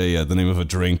was the name of a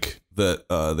drink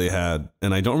that they had,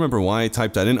 and I don't remember why I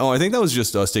typed that in. Oh, I think that was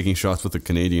just us taking shots with a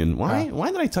Canadian. Why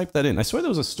did I type that in? I swear there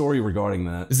was a story regarding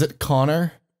that. Is it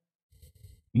Connor?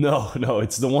 No,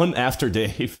 it's the one after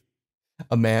Dave.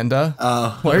 Amanda?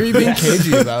 Why are you being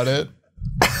cagey about it?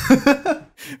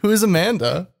 Who is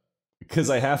Amanda? Because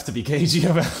I have to be cagey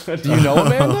about it. Do you know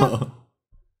Amanda?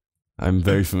 I'm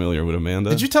very familiar with Amanda.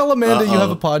 Did you tell Amanda you have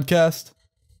a podcast?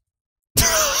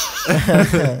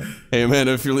 Hey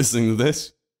Amanda, if you're listening to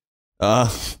this,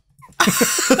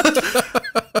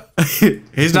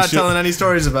 He's not telling any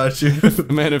stories about you.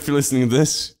 Amanda, if you're listening to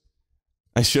this,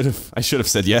 I should have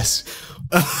said yes.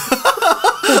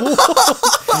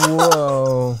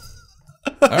 Whoa.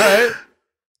 All right.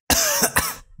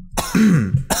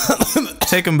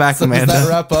 Take him back, Does Amanda. that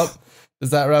wrap up? Does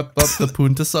that wrap up the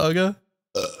Punta saga?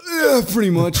 Yeah, pretty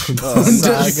much.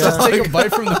 Just take a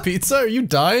bite from the pizza? Are you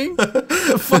dying? What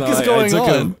the fuck is going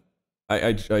on?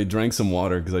 I drank some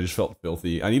water because I just felt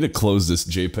filthy. I need to close this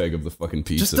JPEG of the fucking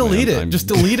pizza. Just delete it. Just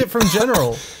delete it from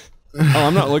general. Oh,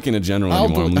 I'm not looking at general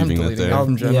anymore. I'm leaving that there.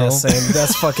 From general. Yeah, same.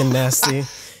 That's fucking nasty.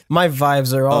 My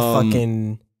vibes are all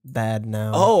fucking bad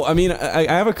now. Oh, I mean,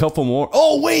 I have a couple more.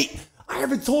 Oh, wait! I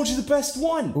haven't told you the best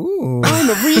one. Ooh. I'm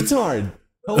a retard.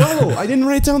 Hello, I didn't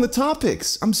write down the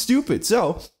topics. I'm stupid.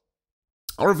 So,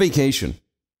 our vacation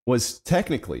was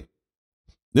technically,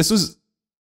 this is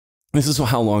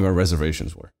how long our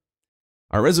reservations were.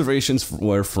 Our reservations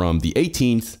were from the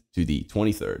 18th to the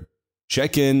 23rd.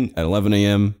 Check-in at 11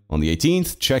 a.m. on the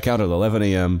 18th, check-out at 11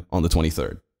 a.m. on the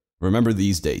 23rd. Remember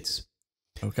these dates.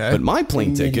 Okay. But my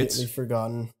plane tickets Immediately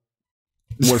forgotten.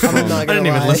 were from... I'm not I gonna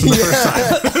didn't even lie. listen the first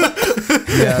time.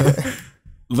 Yeah.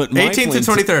 But my 18th to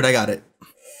plane 23rd, I got it.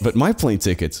 But my plane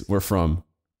tickets were from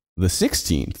the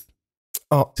 16th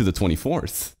to the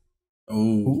 24th.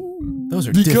 Oh. Those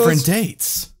are Because- different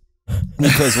dates.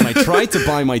 Because when I tried to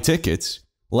buy my tickets,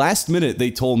 last minute they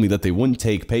told me that they wouldn't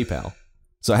take PayPal.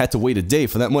 So I had to wait a day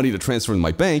for that money to transfer to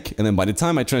my bank, and then by the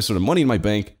time I transferred the money in my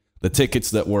bank, the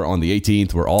tickets that were on the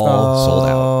 18th were all sold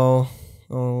out.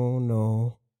 Oh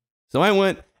no. So I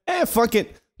went, fuck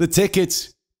it. The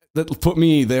tickets that put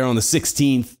me there on the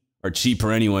 16th are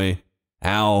cheaper anyway.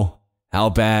 How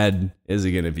bad is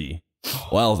it gonna be?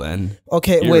 Well then.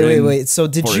 Okay, you're wait. So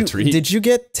did for a treat. you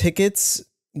get tickets,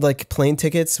 like plane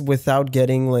tickets, without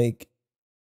getting like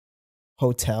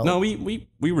hotel? No, we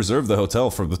reserved the hotel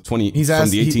for the 20 He's from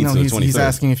the 18th to the 23rd. he's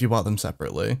asking if you bought them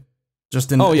separately.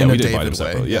 Just in Oh yeah, in a we did buy David them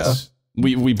way. separately. Yeah. Yes,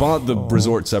 we bought the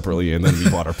resort separately, and then we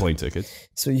bought our plane tickets.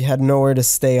 So you had nowhere to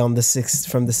stay on the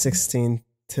from the 16th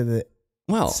to the.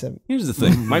 Well, here's the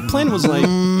thing. My plan was like,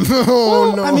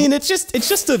 Oh no. I mean, it's just a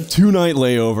 2-night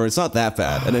layover. It's not that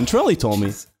bad. And then Trelly told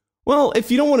me, well,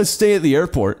 if you don't want to stay at the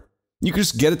airport, you could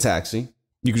just get a taxi.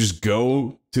 You could just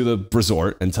go to the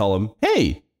resort and tell them,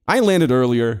 hey, I landed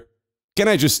earlier. Can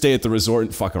I just stay at the resort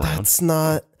and fuck around? That's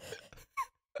not.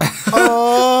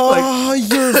 Oh,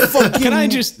 you're fucking. Can I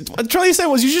just? What Trelly said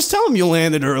was, you just tell them you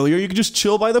landed earlier. You could just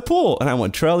chill by the pool. And I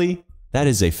went, Trelly, that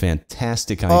is a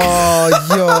fantastic idea. Oh,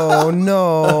 yo,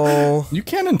 no. You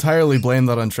can't entirely blame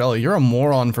that on Trelly. You're a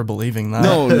moron for believing that.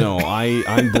 No,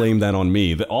 I blame that on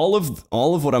me. All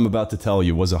of what I'm about to tell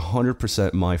you was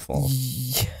 100% my fault.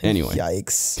 Anyway,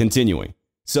 Yikes. continuing.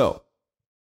 So,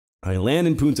 I land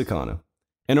in Punta Cana.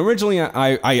 And originally,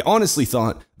 I honestly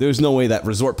thought there's no way that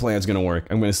resort plan's going to work.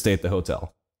 I'm going to stay at the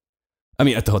hotel. I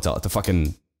mean, at the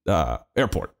fucking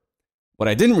airport. What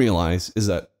I didn't realize is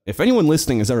that if anyone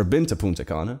listening has ever been to Punta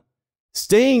Cana,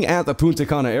 staying at the Punta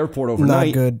Cana airport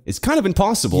overnight is kind of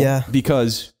impossible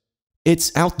because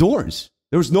it's outdoors.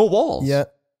 There's no walls. Yeah.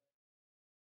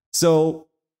 So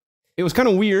it was kind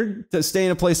of weird to stay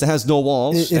in a place that has no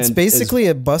walls. It's basically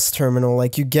a bus terminal.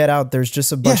 Like you get out, there's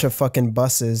just a bunch of fucking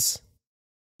buses.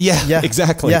 Yeah,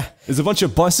 exactly. Yeah. There's a bunch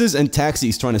of buses and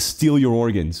taxis trying to steal your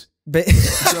organs.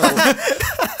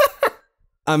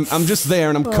 I'm just there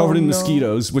and I'm covered in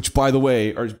mosquitoes, which by the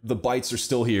way, the bites are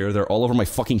still here. They're all over my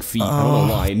fucking feet. I don't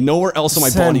know why. Nowhere else on my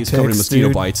body is covered in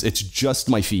mosquito bites. It's just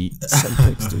my feet.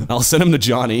 I'll send him to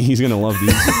Johnny. He's gonna love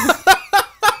these.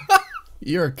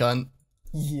 You're a cunt.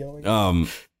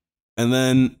 And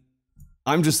then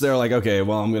I'm just there like, okay,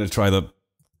 well, I'm gonna try the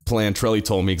plan Trelly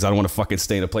told me because I don't want to fucking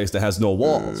stay in a place that has no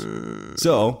walls.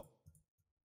 So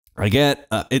I get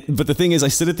it, but the thing is, I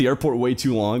sit at the airport way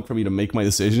too long for me to make my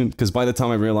decision because by the time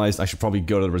I realized I should probably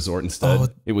go to the resort instead,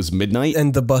 it was midnight.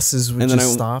 And the buses were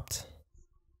just stopped?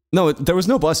 No, there was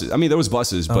no buses. I mean, there was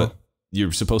buses, but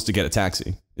you're supposed to get a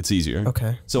taxi. It's easier.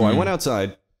 Okay. So I went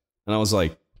outside and I was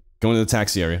like, going to the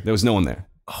taxi area. There was no one there.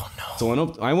 Oh, no.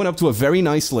 So I went up to a very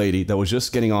nice lady that was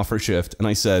just getting off her shift and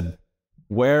I said,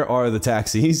 where are the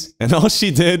taxis? And all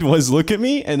she did was look at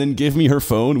me and then give me her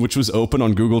phone, which was open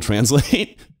on Google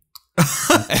Translate.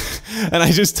 And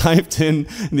I just typed in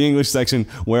the English section,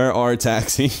 where are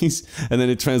taxis? And then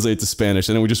it translated to Spanish.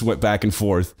 And then we just went back and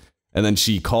forth. And then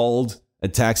she called a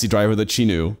taxi driver that she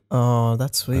knew. Oh,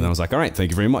 that's sweet. And I was like, all right,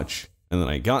 thank you very much. And then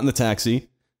I got in the taxi,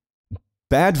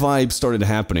 bad vibes started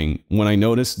happening when I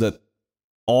noticed that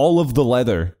all of the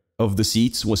leather of the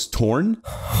seats was torn.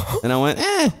 And I went,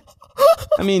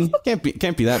 I mean, can't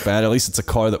be that bad. At least it's a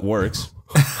car that works.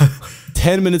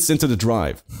 10 minutes into the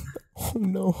drive. Oh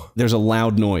no. There's a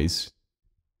loud noise.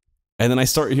 And then I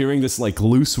start hearing this like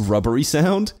loose rubbery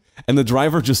sound. And the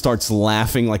driver just starts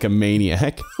laughing like a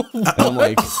maniac. And I'm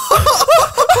like,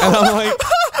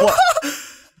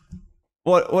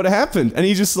 what happened? And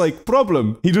he just like,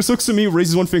 problem. He just looks at me,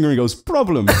 raises one finger and goes,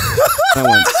 problem. And I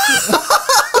went,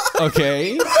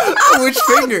 okay. Which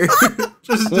finger?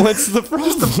 What's the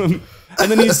problem? And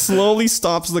then he slowly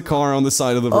stops the car on the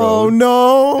side of the road. Oh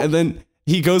no. And then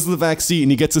he goes to the back seat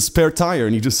and he gets a spare tire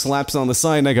and he just slaps on the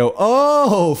side and I go,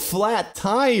 oh, flat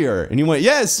tire. And he went,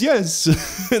 yes.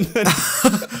 And then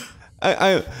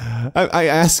I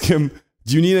ask him,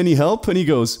 do you need any help? And he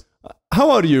goes,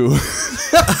 how are you?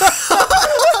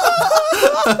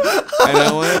 And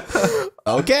I went,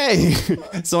 okay.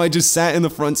 So I just sat in the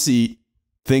front seat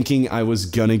thinking I was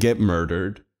gonna get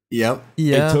murdered. Yep.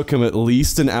 Yeah. It took him at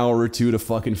least an hour or two to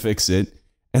fucking fix it.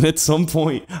 And at some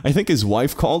point, I think his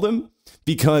wife called him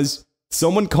because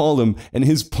someone called him and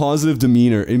his positive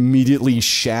demeanor immediately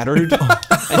shattered.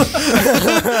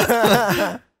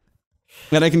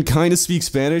 And I can kind of speak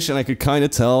Spanish and I could kind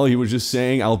of tell he was just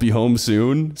saying, I'll be home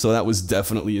soon. So that was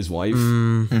definitely his wife.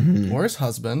 Or his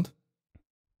husband.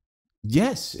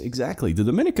 Yes, exactly. The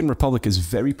Dominican Republic is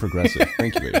very progressive.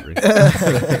 Thank you, Avery.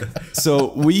 So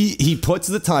he puts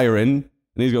the tire in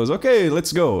and he goes, okay,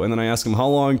 let's go. And then I ask him, how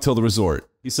long till the resort?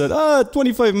 He said,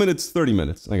 25 minutes, 30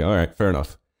 minutes. I go, all right, fair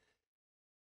enough.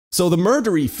 So the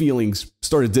murdery feelings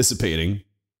started dissipating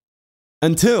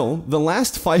until the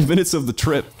last 5 minutes of the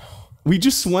trip. We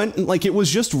just went, like, it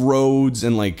was just roads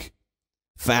and, like,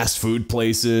 fast food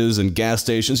places and gas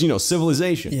stations, you know,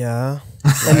 civilization. Yeah.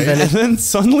 And then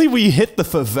suddenly we hit the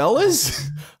favelas.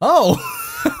 Oh.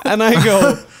 And I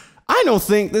go, I don't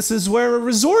think this is where a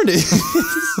resort is.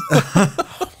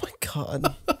 Oh my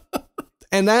god.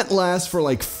 And that lasts for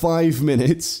like 5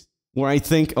 minutes where I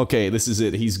think, okay, this is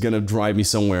it. He's going to drive me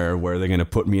somewhere where they're going to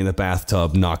put me in the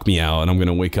bathtub, knock me out, and I'm going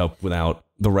to wake up without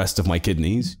the rest of my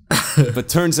kidneys. But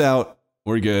turns out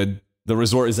we're good. The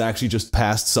resort is actually just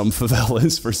past some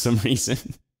favelas for some reason.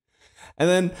 And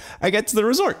then I get to the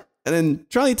resort. And then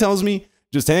Charlie tells me,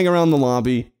 just hang around the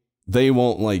lobby. They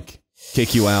won't, like,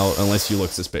 kick you out unless you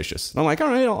look suspicious. And I'm like, all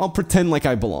right, I'll pretend like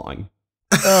I belong.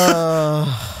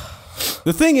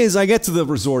 The thing is, I get to the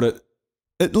resort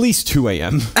at least 2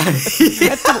 a.m. at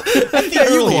the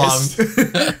earliest.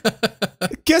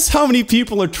 Guess how many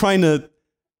people are trying to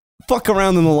fuck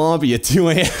around in the lobby at 2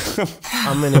 a.m.?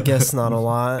 I'm gonna guess not a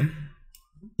lot.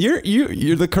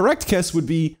 You're the correct guess would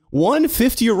be one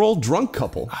 50-year-old drunk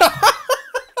couple.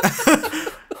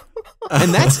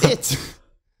 And that's it.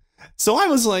 So I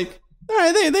was like, all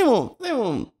right, they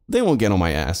won't get on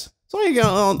my ass. So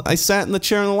I sat in the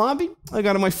chair in the lobby. I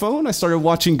got on my phone. I started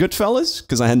watching Goodfellas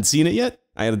because I hadn't seen it yet.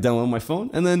 I had to download my phone.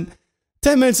 And then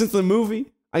 10 minutes into the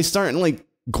movie, I start like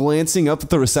glancing up at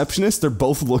the receptionist. They're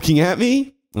both looking at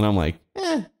me. And I'm like,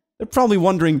 they're probably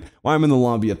wondering why I'm in the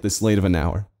lobby at this late of an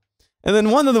hour. And then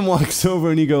one of them walks over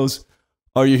and he goes,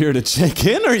 are you here to check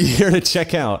in or are you here to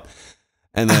check out?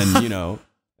 And then, you know,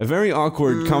 a very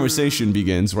awkward conversation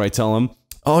begins where I tell him,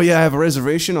 oh yeah, I have a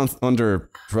reservation under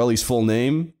Pirelli's full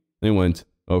name. And he went,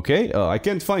 okay, I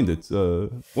can't find it.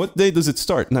 What day does it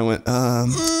start? And I went,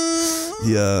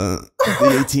 the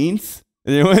 18th.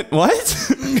 And he went, what?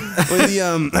 Well,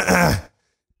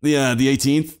 the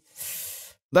 18th.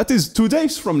 That is 2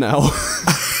 days from now.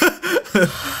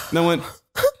 And I went,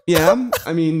 yeah,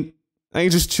 I mean, I can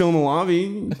just chill in the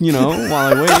lobby, you know,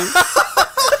 while I wait.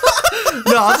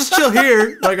 No, I'll just chill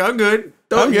here. Like, I'm good.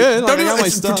 I'm good. Don't I got my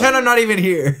even stuff. pretend I'm not even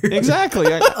here. Exactly.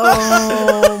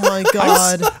 Oh my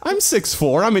god. I'm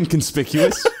 6'4". I'm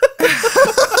inconspicuous.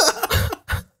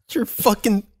 You're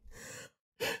fucking.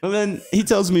 And then he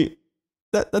tells me,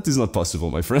 that is not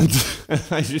possible, my friend. And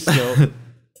I just go,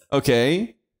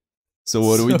 okay. So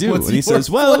what do we do? And he says,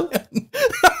 well.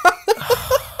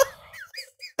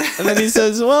 And then he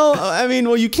says, well, I mean,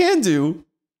 what you can do,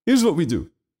 here's what we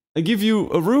do. I give you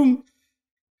a room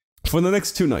for the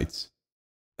next 2 nights.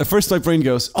 At first my brain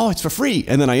goes, oh, it's for free.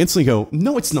 And then I instantly go,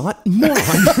 no, it's not, moron.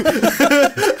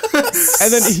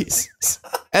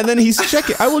 and then he's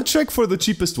checking. I will check for the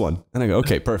cheapest one. And I go,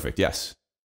 okay, perfect, yes.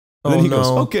 And then he goes,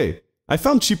 okay, I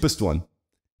found cheapest one.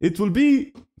 It will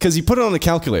be, because he put it on the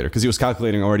calculator, because he was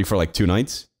calculating already for like 2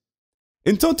 nights.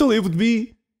 In total, it would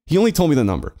be, he only told me the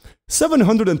number,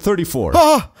 734.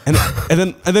 Ah! And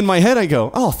then in my head I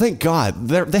go, oh, thank God,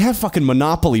 they have fucking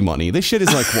Monopoly money. This shit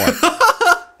is like what?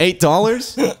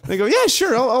 $8? They go, yeah,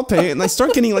 sure, I'll pay it. And I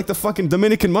start getting like the fucking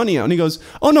Dominican money out. And he goes,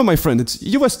 oh no, my friend, it's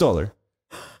US dollar.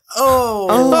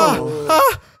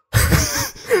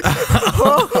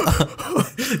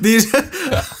 These,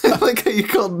 I like how you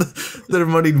called their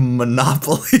money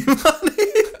Monopoly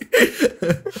money.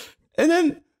 And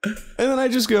then I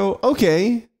just go,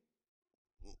 okay,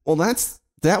 well that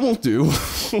won't do.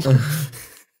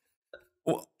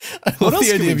 I love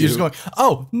the idea of you just going,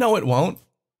 oh, no, it won't.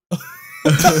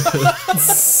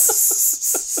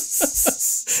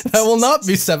 That will not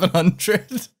be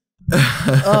 700.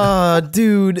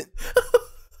 Dude.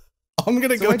 I'm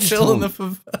gonna go chill in the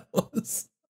favelas.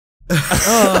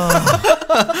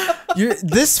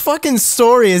 This fucking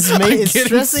story is it's getting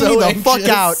stressing so me the anxious. fuck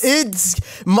out.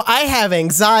 I have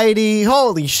anxiety.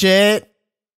 Holy shit.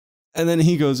 And then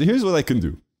he goes, here's what I can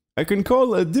do. I can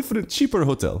call a different, cheaper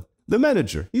hotel. The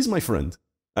manager, he's my friend.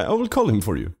 I will call him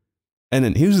for you. And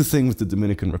then here's the thing with the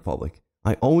Dominican Republic.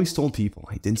 I always told people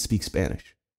I didn't speak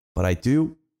Spanish. But I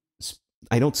do.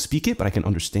 I don't speak it, but I can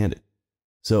understand it.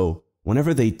 So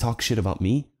whenever they talk shit about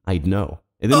me, I'd know.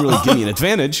 It didn't really give me an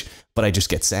advantage, but I just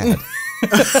get sad. Which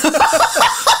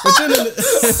in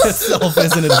itself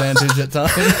is an advantage at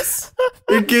times.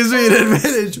 It gives me an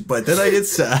advantage, but then I get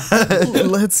sad.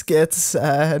 Let's get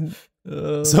sad.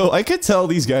 So I could tell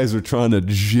these guys were trying to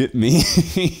jit me.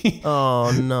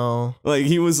 Oh no. Like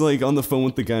he was like on the phone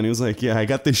with the guy and he was like, yeah, I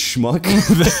got this schmuck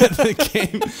that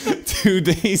came 2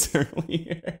 days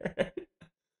earlier.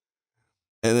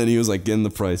 And then he was like getting the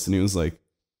price and he was like,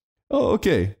 oh,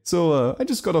 okay. So I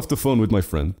just got off the phone with my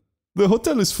friend. The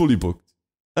hotel is fully booked.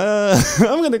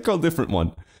 I'm gonna call a different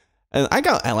one. And I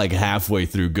got like halfway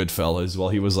through Goodfellas while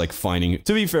he was like finding it.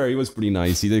 To be fair, he was pretty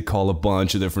nice. He did call a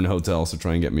bunch of different hotels to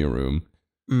try and get me a room.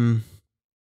 And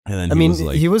then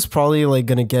he was probably like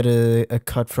gonna get a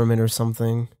cut from it or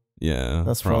something. Yeah,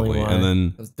 that's probably why. And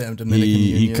then Those damn Dominican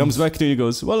he unions. comes back to me and he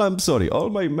goes, well, I'm sorry. All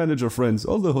my manager friends,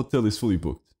 all the hotel is fully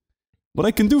booked. What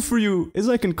I can do for you is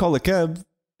I can call a cab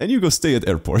and you go stay at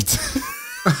airport.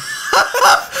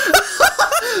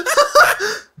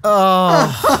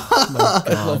 Oh my God.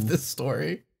 I love this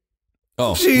story.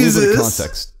 Oh, Jesus. A little bit of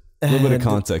context. A little bit of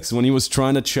context. When he was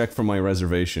trying to check for my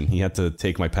reservation, he had to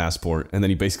take my passport, and then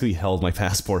he basically held my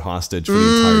passport hostage for the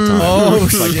entire time. Oh,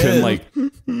 so shit.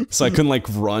 I couldn't like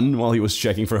run while he was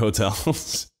checking for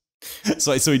hotels.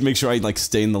 so he'd make sure I'd like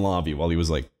stay in the lobby while he was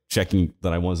like checking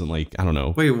that I wasn't like, I don't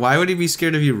know. Wait, why would he be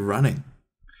scared of you running?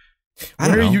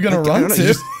 Where are you gonna run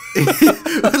to?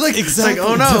 Like, it's like,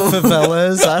 oh no.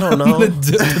 Favelas, I don't know.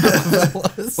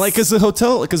 Like, cause the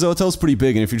hotel's pretty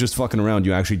big, and if you're just fucking around,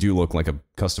 you actually do look like a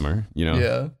customer, you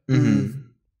know?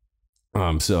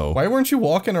 Yeah. So Why weren't you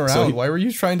walking around? Why were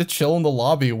you trying to chill in the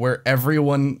lobby where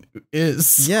everyone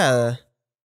is? Yeah.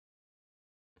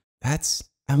 I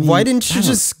mean, Why didn't you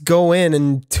just go in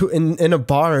and in a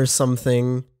bar or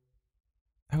something?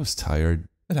 I was tired.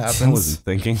 It happens. I wasn't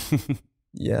thinking.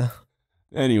 Yeah.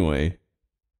 Anyway,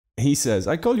 he says,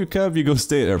 I call you cab, you go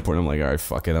stay at airport. I'm like, alright,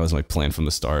 fuck it. That was my plan from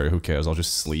the start. Who cares? I'll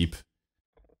just sleep.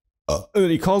 And then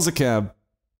he calls a cab.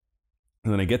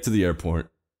 And then I get to the airport.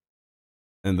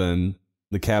 And then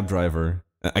the cab driver,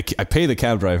 I pay the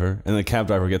cab driver, and the cab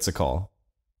driver gets a call.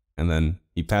 And then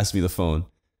he passed me the phone.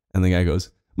 And the guy goes,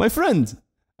 my friend,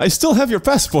 I still have your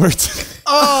passport.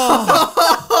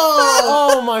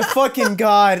 Oh my fucking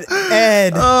God,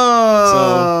 Ed.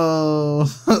 Oh.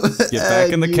 So, get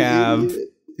back in the cab,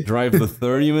 drive the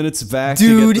 30 minutes back to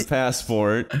Dude. get the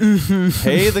passport,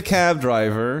 pay the cab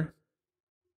driver,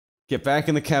 get back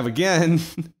in the cab again,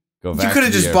 go back. You could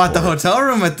have just bought the hotel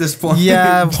room at this point.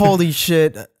 Yeah, holy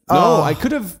shit. No, I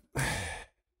could have.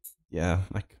 Yeah,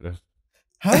 I could have.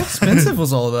 How expensive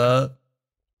was all that?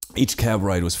 Each cab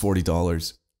ride was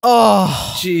 $40.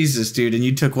 Oh, Jesus, dude. And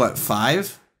you took what,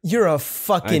 5? you're a I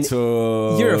fucking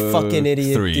took you're a fucking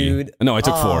idiot, 3. dude. No, I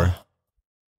took 4.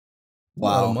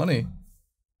 Wow, money.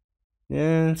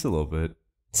 Yeah, it's a little bit.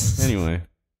 Anyway.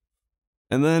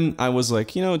 And then I was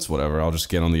like, you know, it's whatever. I'll just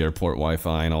get on the airport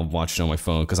Wi-Fi and I'll watch it on my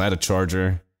phone because I had a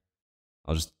charger.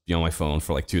 I'll just be on my phone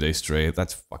for like 2 days straight.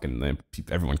 That's fucking,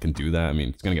 everyone can do that. I mean,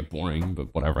 it's gonna get boring,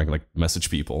 but whatever. I can like message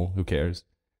people. Who cares?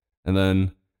 And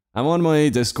then I'm on my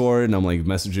Discord and I'm like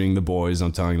messaging the boys.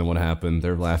 I'm telling them what happened.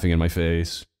 They're laughing in my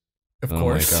face. Of And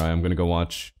course. I'm like, all right, I'm gonna go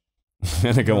watch.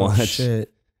 I'm gonna go watch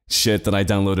shit that I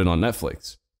downloaded on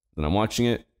Netflix. Then I'm watching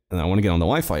it, and I want to get on the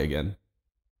Wi-Fi again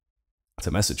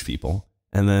to message people.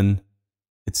 And then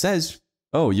it says,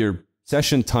 "Oh, your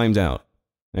session timed out."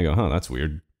 And I go, "Huh, that's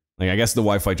weird." Like, I guess the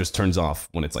Wi-Fi just turns off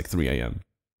when it's like 3 a.m.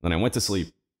 Then I went to sleep,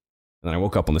 and then I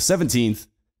woke up on the 17th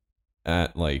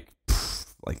at like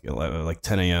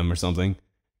 10 a.m. or something,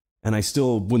 and I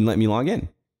still wouldn't let me log in.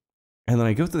 And then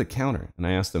I go to the counter and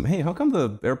I ask them, hey, how come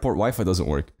the airport Wi-Fi doesn't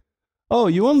work? Oh,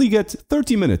 you only get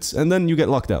 30 minutes and then you get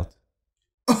locked out.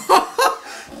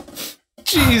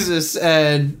 Jesus,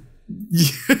 Ed.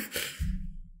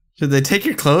 Should they take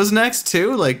your clothes next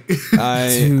too? Like,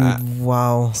 Dude,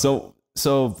 wow. So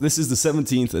this is the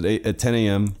 17th at 10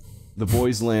 a.m. The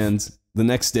boys land the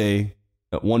next day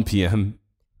at 1 p.m.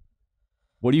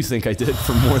 What do you think I did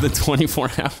for more than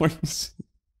 24 hours?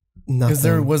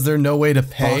 Nothing. Was there no way to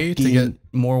pay to get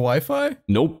more Wi-Fi?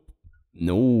 Nope.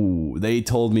 No. They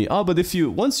told me, but if you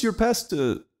once you're past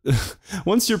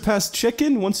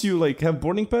check-in, once you like have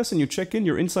boarding pass and you check in,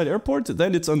 you're inside airport,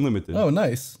 then it's unlimited. Oh,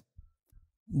 nice.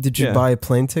 Did you buy a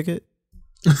plane ticket?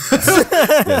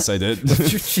 Yes, I did.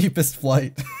 What's your cheapest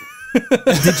flight?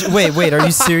 Wait, are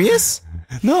you serious?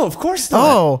 No, of course not.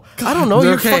 Oh, I don't know.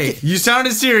 You're okay, fucking, you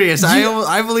sounded serious.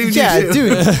 I believe you. yeah, too.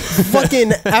 dude.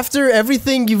 Fucking after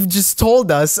everything you've just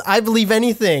told us, I believe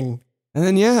anything. And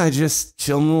then I just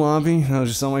chilled in the lobby. I was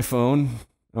just on my phone.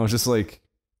 I was just like,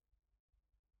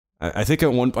 I think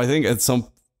at some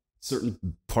certain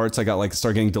parts I got like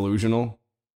start getting delusional.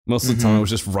 Most of the time I was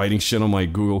just writing shit on my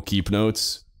Google Keep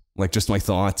notes, like just my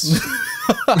thoughts.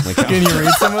 Like, Can you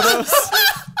read some of those?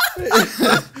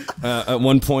 at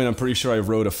one point, I'm pretty sure I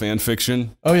wrote a fan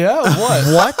fiction. Oh yeah, what?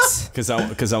 What?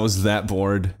 Because I was that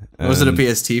bored. Was it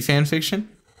a PST fan fiction?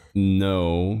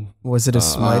 No. Was it a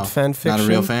Smite fan fiction? Not a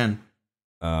real fan.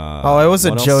 It was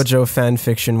a JoJo fan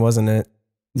fiction, wasn't it?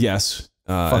 Yes.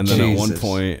 And then at one Jesus.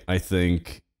 point, I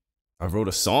think I wrote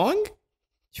a song.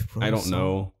 I don't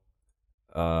know.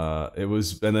 It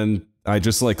was, and then I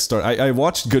just like I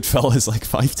watched Goodfellas like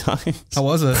 5 times. How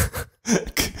was it?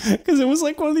 Because it was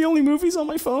like one of the only movies on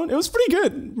my phone. It was pretty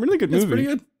good. Really good movie. It's pretty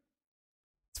good.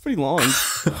 It's pretty long.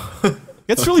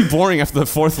 It's really boring after the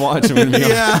 4th watch. I'm gonna be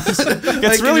honest.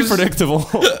 It's really predictable.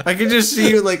 I can just see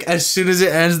you like as soon as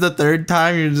it ends the 3rd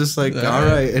time, you're just like, all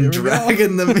right, and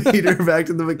dragging the meter back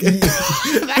to the beginning.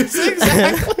 That's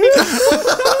exactly.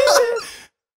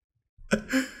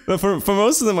 But for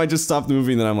most of them, I just stopped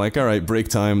moving. Then I'm like, all right, break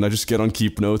time. And I just get on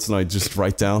Keep Notes and I just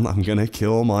write down, I'm gonna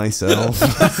kill myself.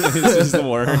 It's just the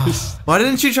worst. Why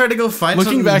didn't you try to go find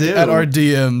Looking something back to do? at our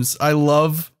DMs, I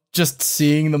love just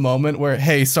seeing the moment where,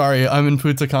 hey, sorry, I'm in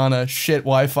Punta Cana, shit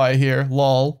Wi-Fi here,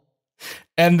 lol.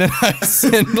 And then I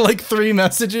send like 3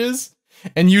 messages,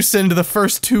 and you send the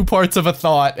first 2 parts of a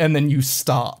thought, and then you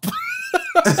stop.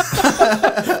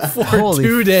 For Holy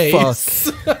 2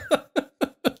 days. fuck.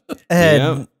 Ed,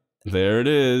 Yep, there it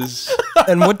is.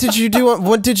 and what did you do?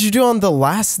 What did you do on the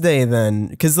last day then?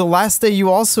 Because the last day you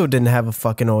also didn't have a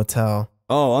fucking hotel.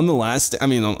 Oh, on the last day, I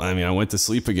mean, I went to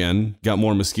sleep again, got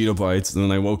more mosquito bites, and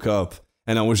then I woke up,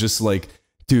 and I was just like,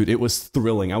 dude, it was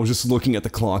thrilling. I was just looking at the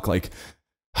clock like,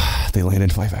 they land in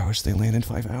 5 hours, they land in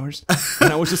 5 hours.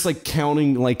 And I was just like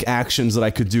counting like actions that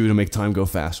I could do to make time go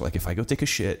faster. Like if I go take a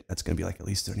shit, that's gonna be like at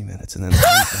least 30 minutes, and then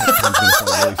time's gonna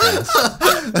fly really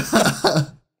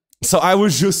fast. So I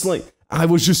was just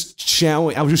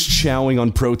chowing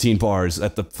on protein bars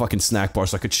at the fucking snack bar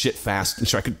so I could shit fast and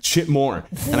so I could shit more.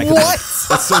 And I could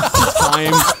that's so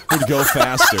time would go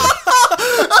faster.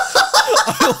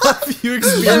 You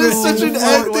experienced such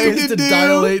an ways to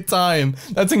dilate time.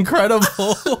 That's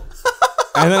incredible.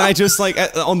 And then I just like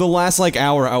on the last like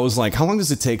hour, I was like, how long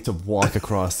does it take to walk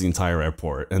across the entire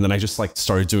airport? And then I just like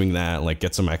started doing that, like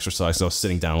get some exercise. So I was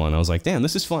sitting down and I was like, damn,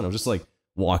 this is fun. I was just like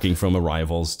walking from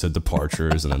arrivals to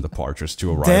departures and then departures to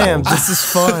arrivals. Damn, this is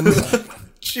fun.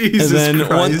 Jesus and then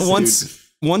Christ,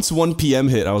 once 1 p.m.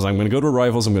 hit, I was like, I'm gonna go to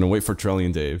arrivals. I'm gonna wait for Trelly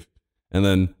and Dave. And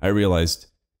then I realized,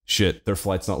 shit, their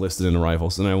flight's not listed in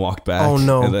arrivals. And I walked back. Oh,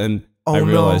 no. And then Oh, I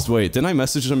realized, no. wait, didn't I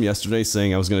message them yesterday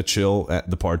saying I was gonna chill at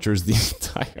departures the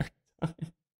entire time?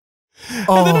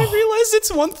 And then I realized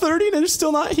it's 1:30 and they're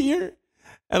still not here.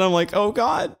 And I'm like, oh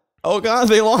god,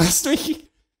 they lost me.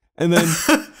 And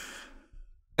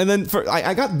then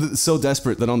I got so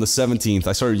desperate that on the 17th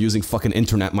I started using fucking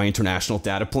my international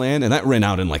data plan, and that ran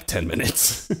out in like 10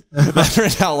 minutes. That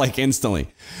ran out like instantly.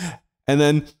 And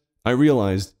then I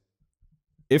realized,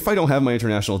 if I don't have my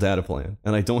international data plan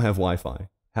and I don't have Wi-Fi,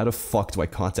 how the fuck do I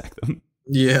contact them?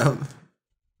 Yeah.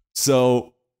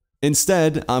 So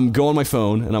instead, I'm going on my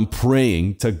phone and I'm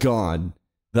praying to God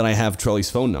that I have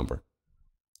Trelly's phone number.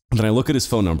 And then I look at his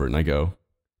phone number and I go,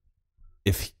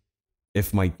 if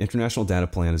my international data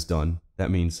plan is done, that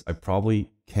means I probably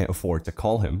can't afford to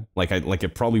call him. Like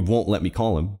it probably won't let me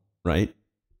call him, right?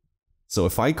 So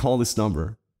if I call this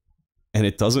number and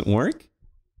it doesn't work,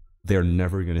 they're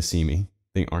never gonna see me.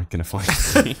 They aren't gonna find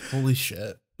me. Holy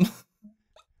shit.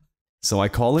 So I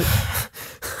call it,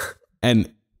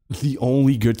 and the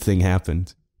only good thing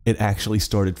happened. It actually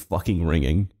started fucking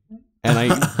ringing.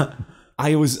 And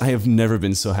I have never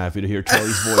been so happy to hear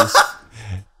Charlie's voice.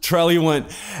 Charlie went,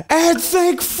 and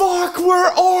thank fuck,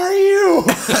 where are you?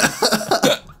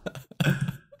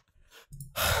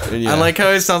 And yeah. I like how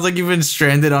it sounds like you've been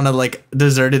stranded on a like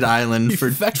deserted island for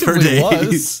Effectively days.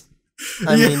 was.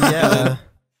 I mean, yeah.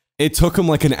 It took him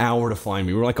like an hour to find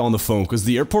me. We were like on the phone because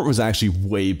the airport was actually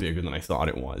way bigger than I thought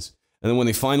it was. And then when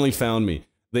they finally found me,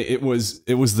 it was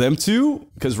them two,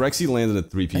 because Rexy landed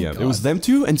at 3 p.m. It was them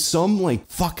two and some like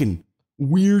fucking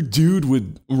weird dude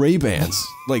with Ray-Bans,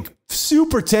 like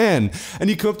super tan. And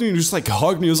he came up to me and just like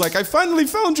hugged me. He was like, I finally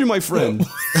found you, my friend.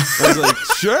 I was like,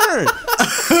 sure.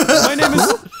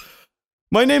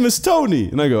 My name is Tony.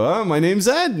 And I go, oh, my name's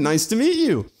Ed. Nice to meet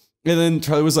you. And then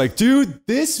Charlie was like, dude,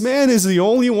 this man is the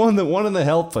only one that wanted to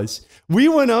help us. We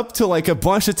went up to like a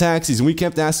bunch of taxis and we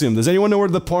kept asking him, does anyone know where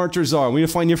the departures are? We need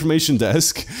to find the information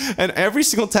desk. And every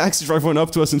single taxi driver went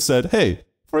up to us and said, hey,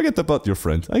 forget about your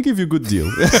friend. I give you a good deal.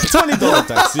 $20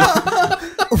 taxi.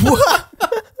 What?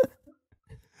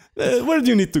 Where do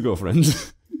you need to go, friend?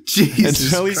 Jesus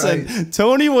And Charlie said,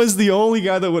 Tony was the only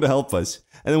guy that would help us.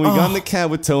 And then we got in the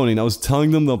cab with Tony and I was telling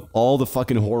them all the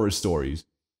fucking horror stories.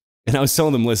 And I was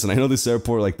telling them, listen, I know this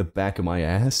airport like the back of my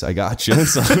ass. I got you.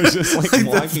 So I was just like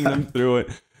walking them through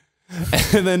it.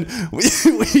 And then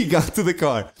we got to the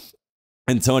car.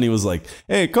 And Tony was like,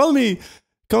 hey,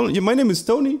 my name is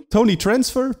Tony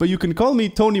Transfer, but you can call me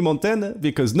Tony Montana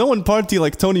because no one party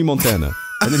like Tony Montana.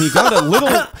 And then he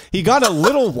got a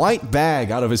little white bag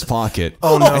out of his pocket.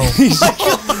 Oh no.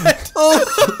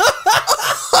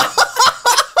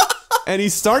 And he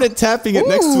started tapping it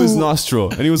next to his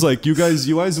nostril. And he was like, you guys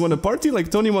want to party like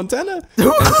Tony Montana?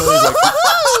 And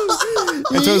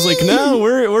so I was like, no,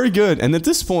 we're good. And at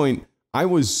this point, I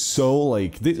was so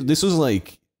like, this was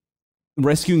like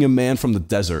rescuing a man from the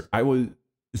desert. I was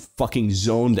fucking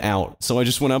zoned out. So I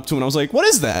just went up to him and I was like, what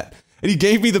is that? And he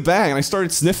gave me the bag and I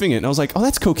started sniffing it. And I was like, oh,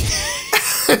 that's cocaine.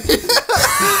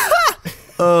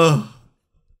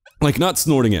 Like, not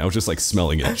snorting it, I was just like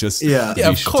smelling it, just Yeah. Yeah,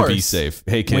 of course. to be safe.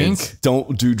 Hey kids, Wink.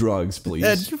 don't do drugs, please.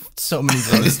 Ed, you have so many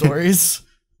drug stories.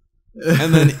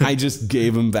 And then I just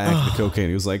gave him back the cocaine.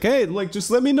 He was like, hey, like,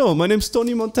 just let me know. My name's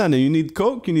Tony Montana. You need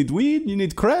coke? You need weed? You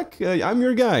need crack? I'm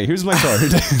your guy. Here's my card.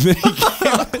 And then he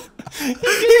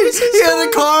had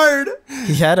a card.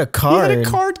 He had a card. He had a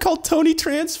card called Tony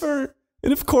Transfer.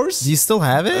 And of course, Do you still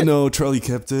have it? no, Charlie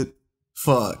kept it.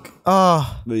 Fuck.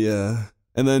 Oh, But yeah.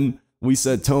 And then we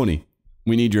said, Tony,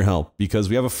 we need your help because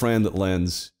we have a friend that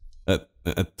lands at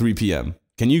 3 p.m.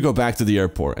 Can you go back to the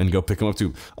airport and go pick him up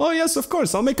too? Oh, yes, of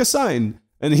course. I'll make a sign.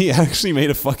 And he actually made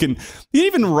a fucking... He didn't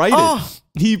even write it.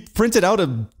 He printed out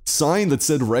a sign that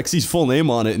said Rexy's full name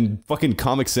on it in fucking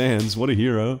Comic Sans. What a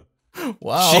hero.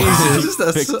 Wow. Jesus,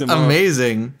 that's Picked him up.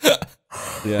 amazing.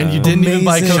 Yeah. And you didn't even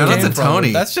buy Amazing. cocaine Shout out to from him.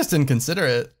 Tony. That's just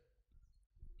inconsiderate.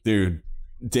 Dude,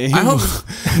 Dave, I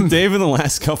hope- Dave in the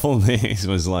last couple of days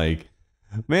was like,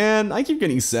 man, I keep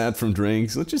getting sad from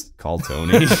drinks. Let's just call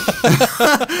Tony.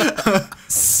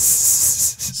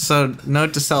 So,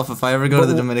 note to self, if I ever go to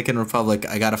the Dominican Republic,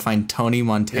 I gotta find Tony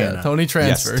Montana. Yeah, Tony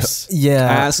transfers.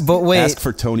 yeah. but wait, Ask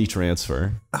for Tony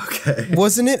Transfer. Okay.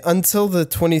 wasn't it until the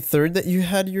 23rd that you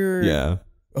had your Yeah.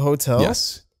 hotel?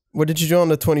 Yes. What did you do on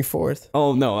the 24th?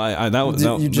 Oh no, that was Did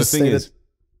no, you the just thing say is,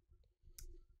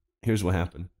 here's what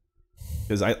happened.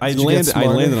 Because I you get landed smarter?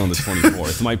 on the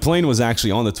 24th. My plane was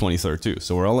actually on the 23rd too.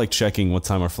 So we're all like checking what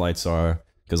time our flights are.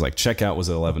 Because like checkout was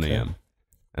at 11 a.m.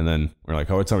 And then we're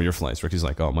like, oh, what time are your flights? Ricky's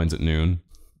like, oh, mine's at noon.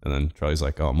 And then Charlie's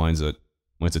like, oh, mine's at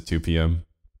 2 p.m.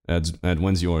 Ed,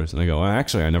 when's yours? And I go,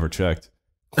 actually, I never checked.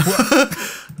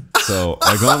 So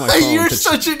I go on my phone. You're to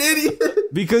such an idiot.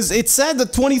 because it said the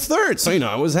 23rd. So,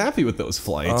 I was happy with those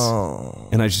flights. Oh.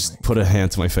 And I just put a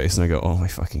hand to my face and I go, oh my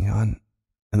fucking God.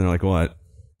 And they're like, what?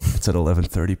 It's at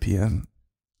 11:30 p.m.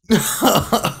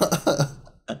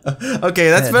 Okay,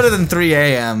 that's better than 3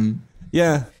 a.m.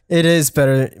 Yeah. It is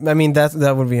better. I mean,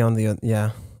 that would be on the,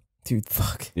 yeah. Dude,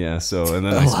 fuck. Yeah, so, and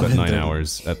then I spent 9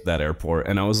 hours at that airport.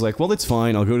 And I was like, well, it's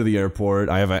fine. I'll go to the airport.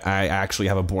 I actually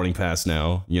have a boarding pass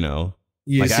now, You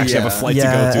Like, I actually have a flight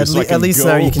Yeah, to go to, so I can at least go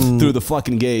now you can through the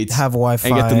fucking gates have Wi-Fi.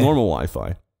 and get the normal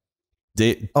Wi-Fi.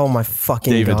 Oh my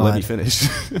fucking David, God. let me finish.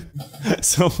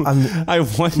 So I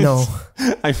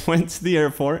went to the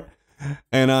airport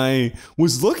and I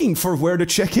was looking for where to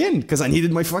check in because I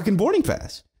needed my fucking boarding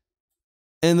pass.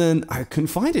 And then I couldn't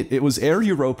find it. It was Air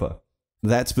Europa,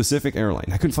 that specific airline.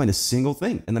 I couldn't find a single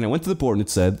thing. And then I went to the board and it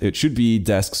said it should be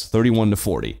desks 31 to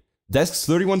 40. Desks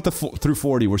 31 through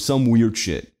 40 were some weird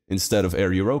shit instead of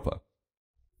Air Europa.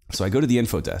 So I go to the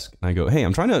info desk and I go, hey,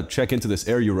 I'm trying to check into this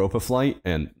Air Europa flight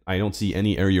and I don't see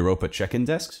any Air Europa check-in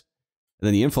desks. And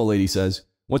then the info lady says,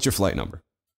 what's your flight number?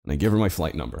 And I give her my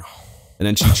flight number. And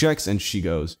then she checks and she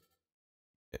goes,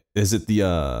 is it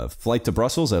the flight to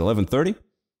Brussels at 11:30? And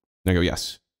I go,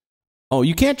 yes. Oh,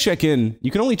 you can't check in. You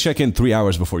can only check in 3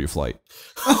 hours before your flight.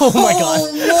 Oh my god.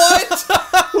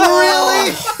 What?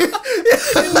 Really?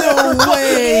 No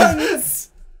way.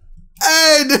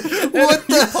 Ed, what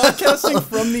You're podcasting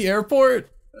from the airport?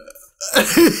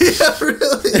 Yeah,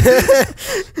 really?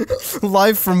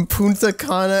 Live from Punta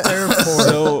Cana Airport.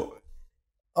 So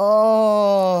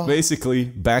Oh. basically,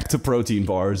 back to protein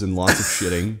bars and lots of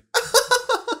shitting.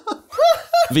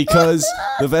 Because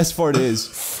the best part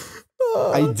is,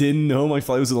 I didn't know my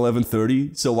flight was at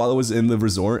 11:30, so while I was in the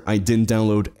resort, I didn't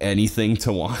download anything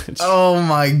to watch. Oh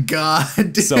my god.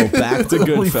 Dude. So back to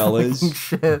Goodfellas.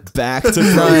 Back to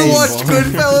You protein watched bars.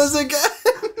 Goodfellas again?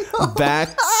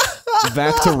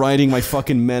 Back to writing my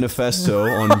fucking manifesto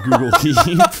on Google Keep.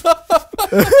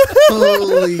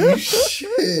 Holy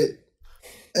shit.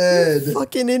 Ed.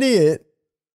 Fucking idiot.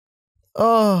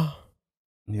 Oh.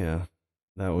 Yeah,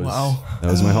 that was Wow. that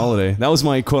was my holiday. That was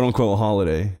my quote unquote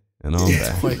holiday, and I'm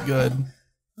back. Quite good.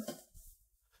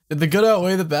 Did the good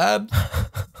outweigh the bad?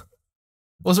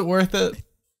 Was it worth it?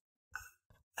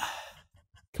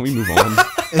 Can we move on?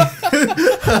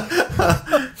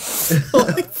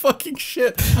 Holy fucking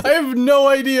shit. I have no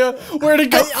idea where to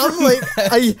go. I'm like,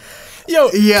 Yo,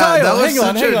 Yeah, Kyle, that was hang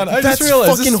on, such hang a- on. I that's just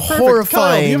realized this fucking is perfect. Kyle, do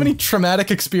horrifying. you have any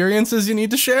traumatic experiences you need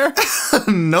to share?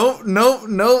 Nope. No,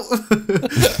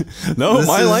 This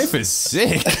my is- life is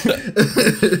sick.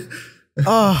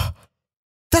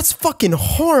 that's fucking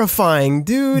horrifying,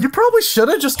 dude. You probably should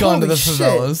have just gone to the Holy shit.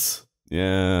 favelas.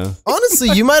 Yeah. Honestly,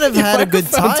 you might have had a might good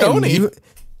have found time. Tony.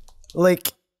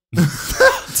 Like,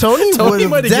 Tony would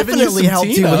might have have given you definitely some helped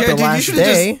you Tina. with Yeah, the dude, you last should've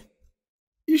day.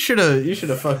 You should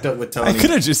have fucked up with Tony. I could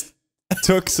have just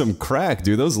took some crack,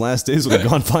 dude. Those last days would have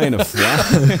gone by in a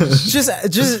flash.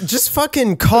 Just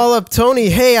fucking call up Tony.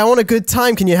 Hey, I want a good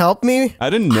time. Can you help me? I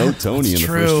didn't know Tony in the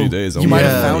first True. few days. I You might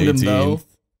was have only found him 18. though.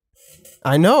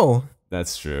 I know.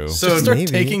 That's true. So Just start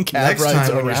maybe. taking cab Next rides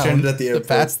time when you're around stranded at the to airport.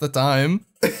 pass the time.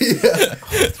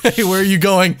 Hey, where are you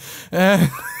going?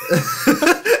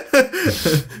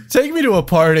 Take me to a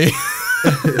party.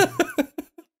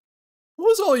 What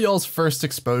was all y'all's first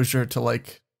exposure to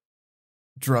like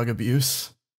drug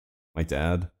abuse? My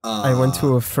dad. I went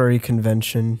to a furry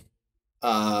convention.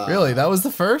 Really? That was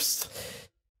the first?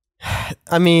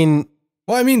 I mean,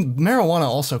 Well, I mean, marijuana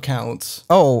also counts.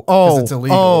 oh, 'Cause it's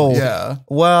illegal. oh, Yeah.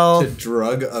 Well, to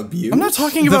drug abuse. I'm not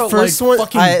talking the about first like one,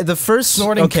 fucking the first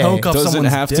snorting okay. coke off Does it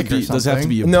someone's have to dick be? or Does it have to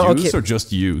be abuse No, okay. or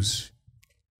just use?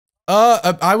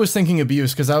 I was thinking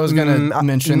abuse because I was gonna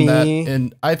mention that, me-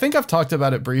 and I think I've talked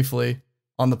about it briefly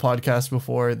on the podcast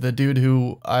before. The dude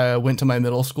who I went to my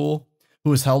middle school, who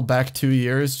was held back 2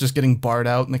 years, just getting barred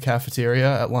out in the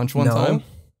cafeteria at lunch one No. time.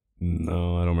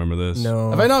 No, I don't remember this.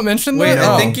 No. Have I not mentioned Wait, that?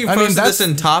 I Oh, think you I posted mean, this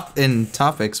in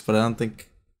topics, but I don't think.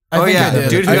 I think I the did.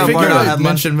 dude who I got figured burned out I'd had lunch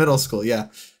mention- in middle school. Yeah.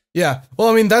 Yeah. Well,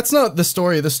 I mean, that's not the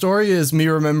story. The story is me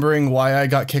remembering why I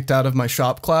got kicked out of my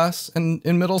shop class in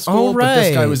middle school, Oh, but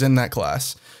this guy right. was in that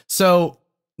class. So,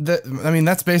 I mean,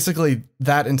 that's basically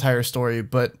that entire story,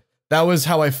 but that was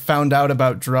how I found out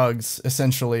about drugs,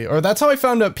 essentially. Or that's how I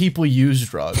found out people use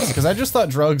drugs, because I just thought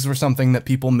drugs were something that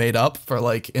people made up for,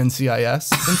 like,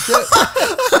 NCIS and shit.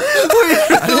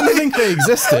 I didn't think they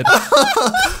existed.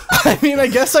 I mean, I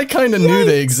guess I kind of knew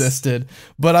they existed,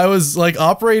 but I was like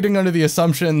operating under the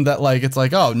assumption that like it's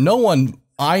like, oh, no one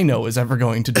I know is ever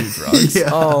going to do drugs. Yeah.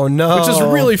 Oh no. Which is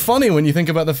really funny when you think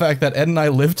about the fact that Ed and I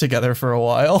lived together for a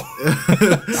while.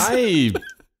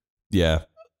 Yeah.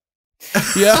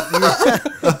 Yeah.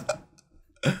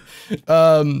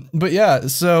 But yeah,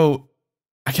 so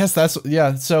I guess that's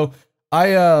so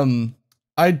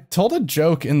I told a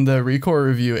joke in the Recore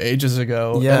review ages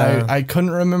ago. Yeah. And I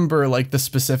couldn't remember like the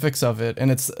specifics of it.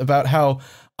 And it's about how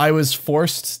I was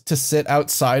forced to sit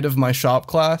outside of my shop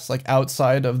class, like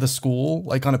outside of the school,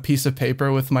 like on a piece of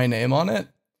paper with my name on it.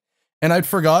 And I'd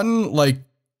forgotten like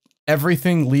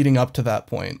everything leading up to that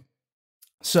point.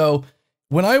 So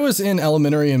when I was in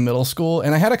elementary and middle school,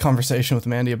 and I had a conversation with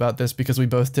Mandy about this because we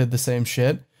both did the same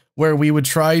shit, where we would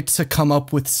try to come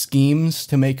up with schemes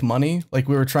to make money. Like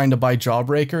we were trying to buy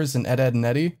Jawbreakers and Ed, Ed and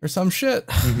Eddie or some shit.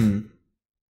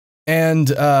 And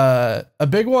a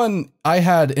big one I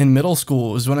had in middle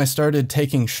school was when I started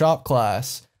taking shop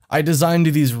class. I designed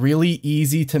these really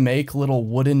easy to make little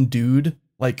wooden dude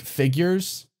like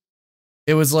figures.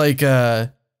 It was like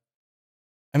I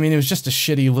mean, it was just a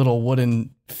shitty little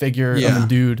wooden figure of a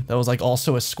dude that was like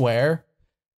also a square.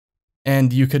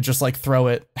 and you could just like throw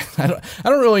it. I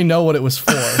don't really know what it was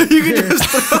for. You can just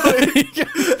throw it.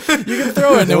 You can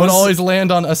throw it, and it would always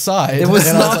land on a side. It was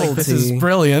and I was novelty. like, this is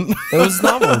brilliant. It was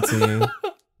novelty.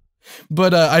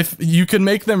 But you could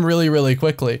make them really, really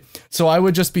quickly. So I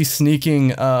would just be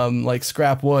sneaking like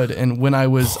scrap wood, and when I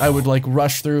would like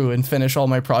rush through and finish all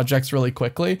my projects really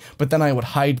quickly, but then I would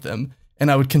hide them,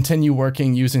 and I would continue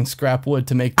working using scrap wood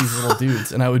to make these little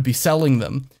dudes, and I would be selling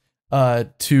them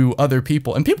to other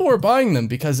people. And people were buying them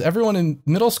because everyone in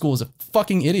middle school is a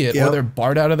fucking idiot, or they're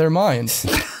barred out of their minds,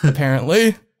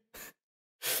 apparently.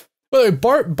 By the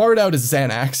way, barred out is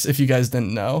Xanax, if you guys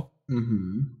didn't know.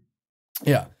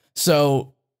 Yeah.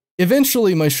 So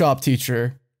eventually my shop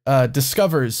teacher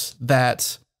discovers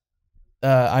that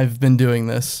I've been doing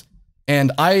this,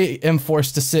 and I am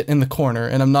forced to sit in the corner,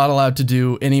 and I'm not allowed to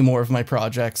do any more of my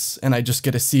projects, and I just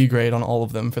get a C grade on all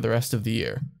of them for the rest of the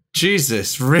year.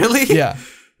 Jesus, really? Yeah.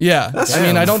 Yeah. That's I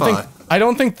mean, I fun.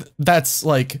 don't think that's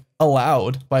like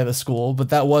allowed by the school, but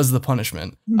that was the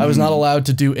punishment. I was not allowed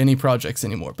to do any projects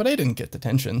anymore, but I didn't get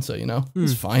detention, so you know,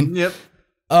 it's fine. Yep.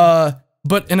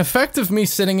 But an effect of me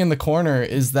sitting in the corner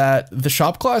is that the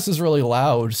shop class is really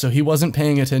loud, so he wasn't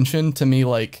paying attention to me,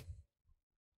 like,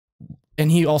 and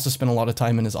he also spent a lot of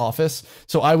time in his office,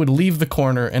 so I would leave the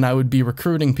corner and I would be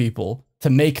recruiting people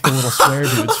to make the little square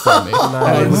dudes for me. And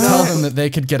I would tell them that they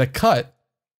could get a cut.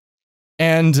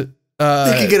 And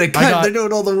They could get a cut. They're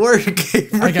doing all the work.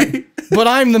 But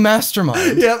I'm the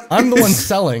mastermind. Yep. I'm the one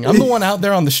selling. I'm the one out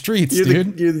there on the streets,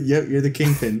 dude. You're the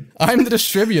kingpin. I'm the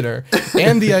distributor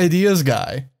and the ideas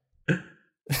guy.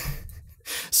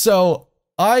 So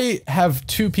I have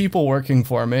 2 people working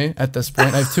for me at this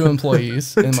point. I have 2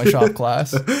 employees in my shop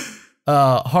class.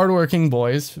 Hardworking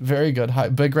boys, very good.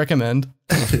 Big recommend.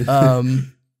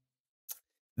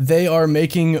 They are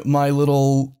making my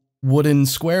little wooden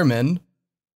square men,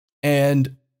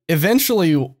 and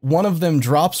eventually one of them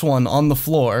drops one on the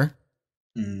floor,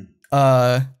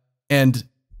 and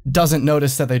doesn't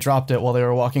notice that they dropped it while they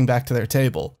were walking back to their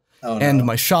table. And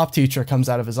my shop teacher comes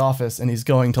out of his office, and he's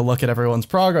going to look at everyone's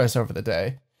progress over the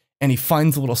day, and he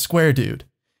finds a little square dude,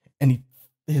 and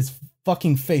his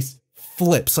fucking face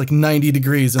flips like 90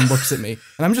 degrees and looks at me,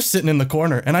 and I'm just sitting in the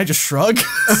corner, and I just shrug.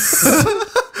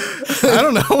 I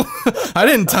don't know. I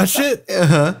didn't touch it.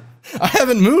 I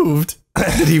haven't moved.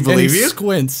 Did he believe you?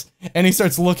 Squints, and he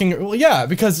starts looking. Well, yeah,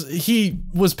 because he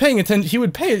was paying attention. He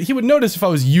would notice if I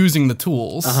was using the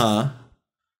tools.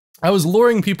 I was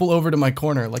luring people over to my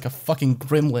corner like a fucking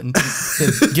gremlin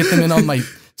to get them in on my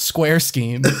square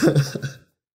scheme.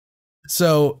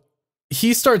 So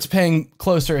he starts paying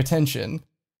closer attention,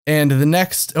 and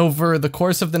over the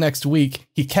course of the next week,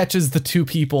 he catches the 2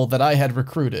 people that I had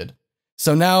recruited.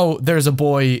 So now there's a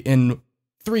boy in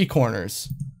 3 corners,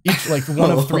 each like one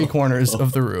of 3 corners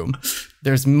of the room.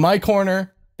 There's my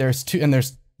corner, there's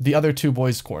the other 2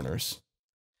 boys' corners.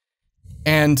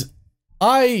 And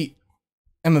I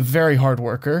am a very hard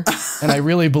worker, and I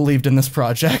really believed in this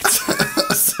project.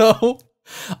 So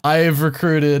I have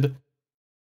recruited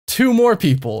 2 more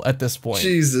people at this point.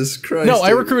 Jesus Christ. No,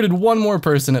 I recruited 1 more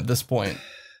person at this point.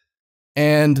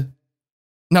 And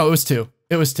no, it was 2.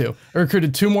 It was 2. I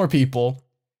recruited 2 more people.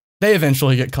 They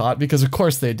eventually get caught because of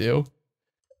course they do.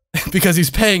 Because he's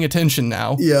paying attention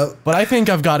now. Yep. But I think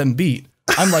I've got him beat.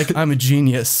 I'm like, I'm a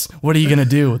genius. What are you gonna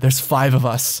do? There's 5 of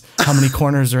us. How many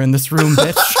corners are in this room,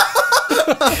 bitch?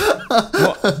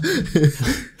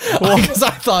 Well, because I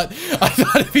thought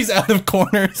if he's out of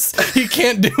corners, he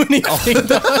can't do anything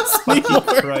to us anymore.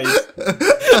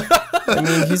 I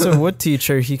mean, he's a wood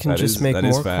teacher. He can make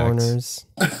more corners.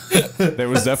 There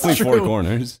was definitely 4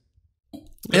 corners.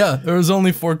 Yeah, there was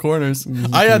only 4 corners.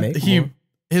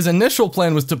 His initial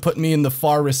plan was to put me in the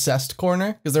far recessed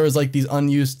corner because there was like these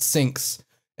unused sinks,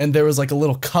 and there was like a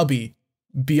little cubby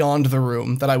beyond the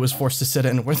room that I was forced to sit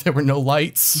in where there were no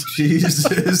lights. Jesus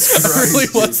Christ. It really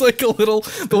was like the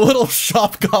little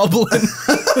shop goblin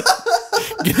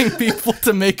getting people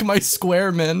to make my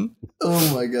square men.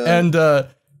 Oh my god. And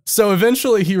so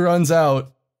eventually he runs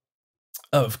out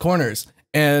of corners,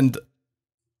 and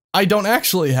I don't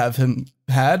actually have him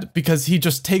had because he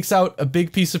just takes out a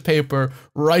big piece of paper,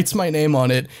 writes my name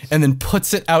on it, and then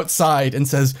puts it outside and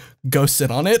says, "Go sit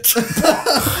on it."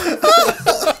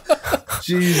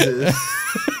 Jesus.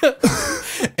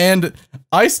 And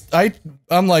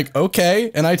I'm like,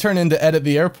 okay, and I turn in to edit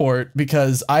the airport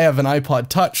because I have an iPod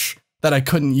Touch that I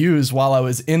couldn't use while I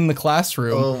was in the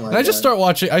classroom. Oh my and I just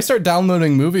start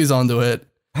downloading movies onto it.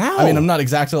 How? I mean, I'm not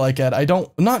exactly like Ed. I don't,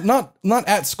 not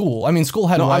at school. I mean, school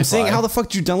had Wi-Fi. I'm saying, how the fuck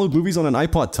did you download movies on an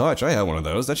iPod Touch? I had one of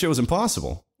those. That shit was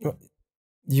impossible.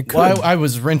 You could. Well, I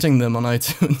was renting them on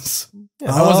iTunes.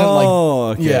 I wasn't like,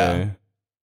 okay. Yeah.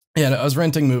 Yeah, I was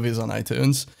renting movies on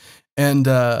iTunes, and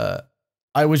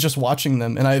I was just watching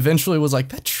them, and I eventually was like,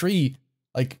 that tree,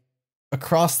 like,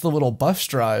 across the little bus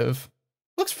drive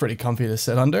looks pretty comfy to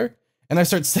sit under. And I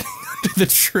start sitting under the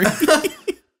tree.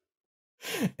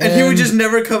 And he would just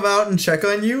never come out and check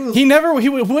on you? He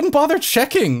wouldn't bother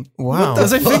checking. Wow.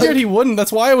 Because I figured he wouldn't.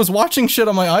 That's why I was watching shit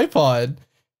on my iPod.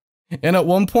 And at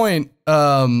one point,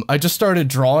 I just started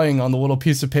drawing on the little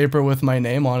piece of paper with my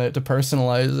name on it to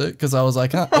personalize it. Because I was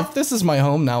like, if this is my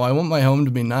home now, I want my home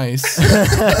to be nice.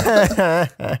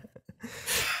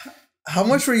 How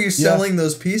much were you selling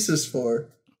those pieces for?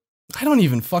 I don't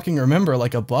even fucking remember,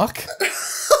 like $1.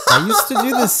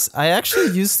 I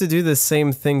actually used to do the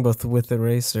same thing, but with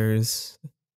erasers.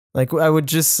 Like, I would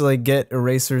just like get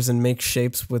erasers and make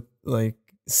shapes with like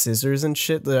scissors and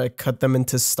shit that I cut them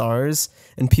into stars,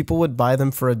 and people would buy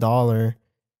them for $1.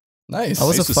 Nice. I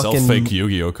used to sell fake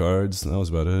Yu-Gi-Oh cards, and that was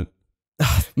about it.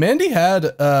 Mandy had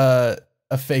a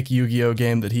fake Yu-Gi-Oh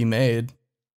game that he made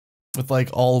with like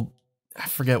I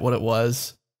forget what it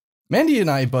was. Mandy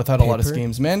and I both had a lot of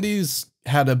schemes. Mandy's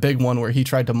had a big one where he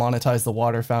tried to monetize the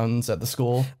water fountains at the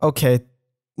school. Okay,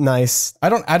 nice. I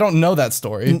don't know that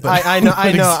story. But I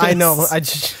know.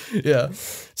 Yeah.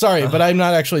 Sorry, but I'm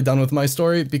not actually done with my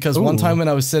story, because one time when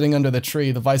I was sitting under the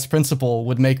tree, the vice principal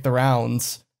would make the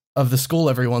rounds of the school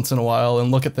every once in a while and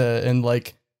look at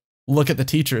the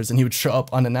teachers, and he would show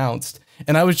up unannounced.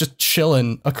 And I was just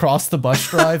chilling across the bus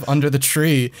drive under the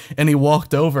tree, and he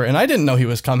walked over, and I didn't know he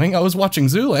was coming. I was watching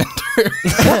Zoolander.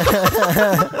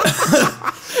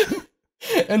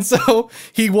 And so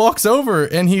he walks over,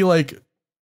 and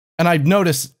and I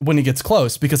notice when he gets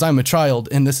close, because I'm a child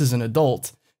and this is an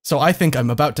adult, so I think I'm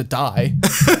about to die.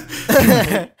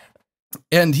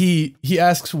 And he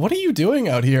asks, "What are you doing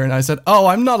out here?" And I said, "Oh,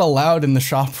 I'm not allowed in the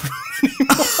shop room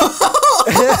anymore."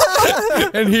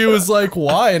 And he was like,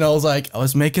 "Why?" And I was like, "I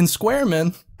was making square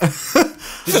men."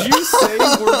 Did you say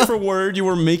word for word you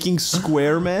were making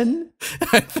square men?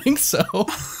 I think so.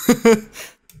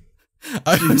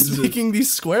 I was making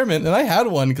these square men, and I had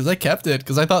one because I kept it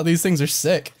because I thought these things are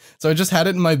sick. So I just had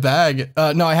it in my bag.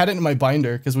 No, I had it in my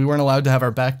binder because we weren't allowed to have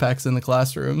our backpacks in the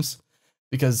classrooms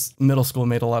because middle school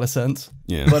made a lot of sense.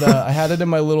 Yeah. But I had it in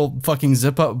my little fucking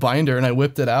zip up binder, and I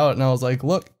whipped it out, and I was like,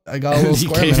 "Look, I got a little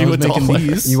square man. I was making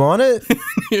these." You want it?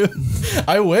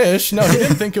 I wish. No, he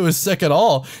didn't think it was sick at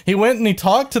all. He went and he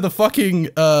talked to the fucking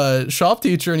shop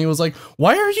teacher, and he was like,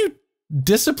 "Why are you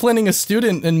disciplining a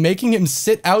student and making him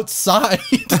sit outside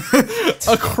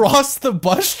across the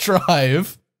bus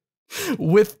drive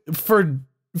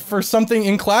for something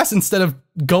in class instead of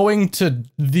going to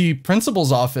the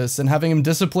principal's office and having him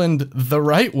disciplined the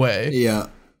right way?" Yeah.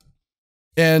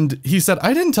 And he said,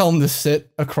 "I didn't tell him to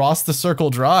sit across the circle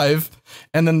drive."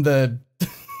 And then the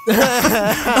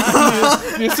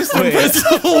assistant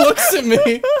principal looks at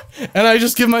me, and I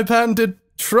just give my patented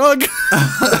shrug.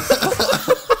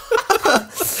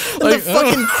 Like, the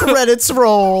fucking credits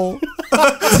roll.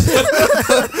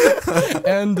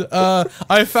 And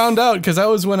I found out, because that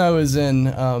was when I was in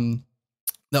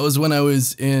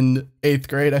 8th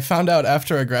grade. I found out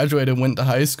after I graduated and went to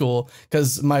high school,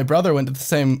 because my brother went to the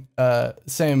same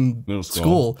Middle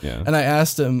school. Yeah. And I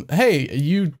asked him,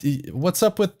 "Hey, what's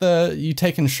up with you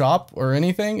taking shop or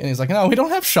anything?" And he's like, "No, we don't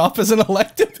have shop as an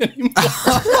elective anymore."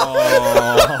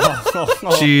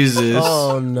 Jesus.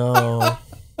 Oh no.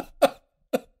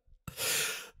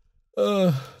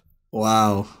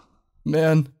 Wow.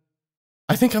 Man,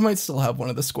 I think I might still have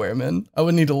one of the square men. I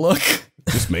would need to look.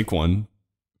 Just make one.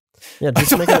 Yeah, I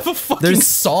just don't make have a fucking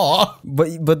saw.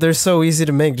 But they're so easy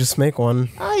to make. Just make one.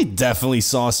 I definitely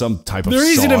saw some type of They're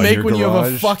easy saw to in make your when you have a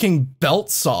garage. fucking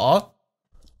belt saw.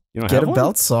 You don't Get have a one?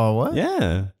 belt saw. What?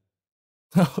 Yeah.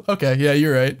 Okay, yeah,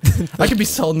 you're right. I could be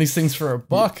selling these things for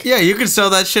 $1. Yeah, you could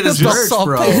sell that shit as Just merch, sell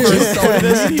bro. paper and sell it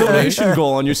That's a immediately. donation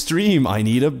goal on your stream. I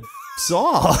need a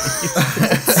saw.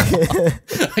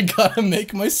 I gotta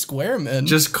make my square men.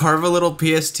 Just carve a little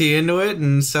PST into it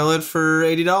and sell it for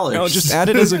 $80. No, just add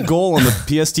it as a goal on the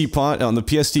PST on the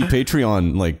PST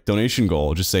Patreon like donation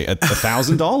goal. Just say at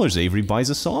 $1,000, Avery buys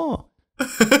a saw.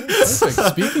 Perfect.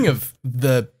 Speaking of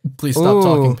please stop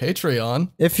talking Patreon.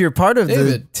 If you're part of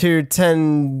David. the tier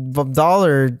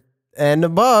 $10 and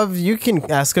above, you can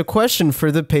ask a question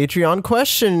for the Patreon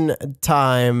question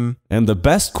time. And the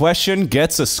best question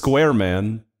gets a square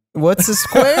man. What's a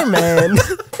square man?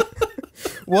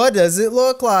 What does it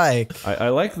look like? I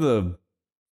like the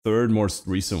third most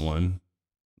recent one.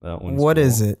 That one. What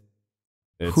is it?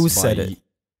 It's Who by said it?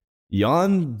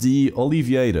 Jan de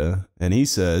Oliveira, and he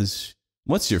says,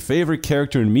 What's your favorite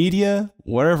character in media,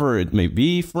 wherever it may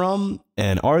be from?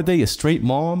 And are they a straight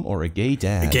mom or a gay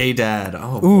dad? A gay dad.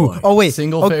 Oh, Ooh. boy. Oh wait.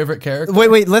 Single favorite character.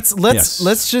 Wait. Let's Yes.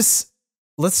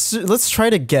 let's try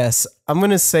to guess. I'm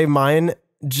gonna say mine.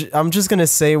 I'm just gonna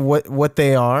say what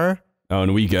they are. Oh,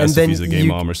 and we guess And if then he's a gay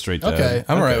mom or straight dad. Okay,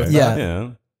 I'm alright with that. Yeah.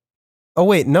 Oh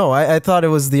wait, no. I thought it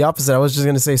was the opposite. I was just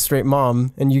gonna say straight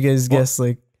mom, and you guys guess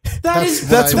like. That's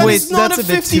not a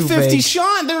bit too vague.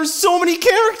 shot. There are so many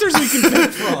characters we can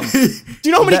pick from. Do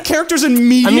you know how many characters in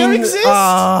media exist?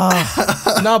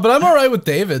 No, but I'm alright with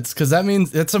David's because that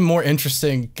means it's a more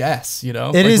interesting guess. You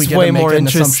know, It is we get to way make more an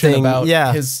assumption interesting, about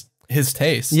yeah. his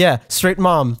taste. Yeah, straight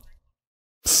mom.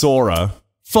 Sora.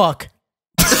 Fuck.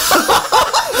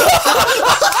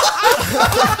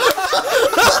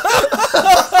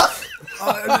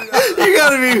 You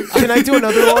gotta be. Can I do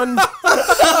another one?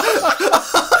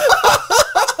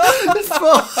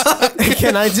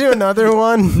 Can I do another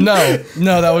one?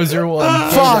 No, that was your one.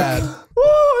 Fuck.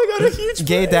 Oh, I got a huge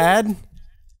Gay dad?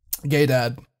 Gay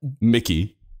dad.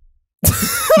 Mickey.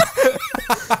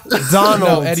 Donald.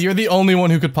 No, Eddie, you're the only one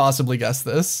who could possibly guess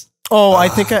this. Oh, I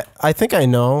think I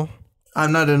know.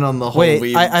 I'm not in on the whole. Wait,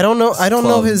 weed I don't know. I don't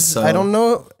know club, his. so- I don't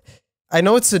know. I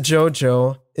know it's a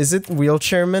JoJo. Is it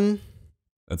Wheelchairman?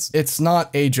 It's not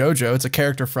a JoJo. It's a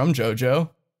character from JoJo.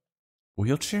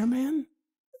 Wheelchair Man?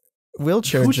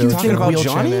 Wheelchair Who are you JoJo. talking about?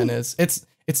 Wheelchair Johnny? Man is.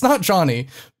 It's not Johnny,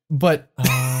 but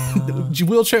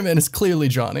Wheelchair Man is clearly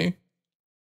Johnny.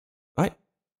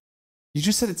 You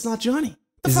just said it's not Johnny. What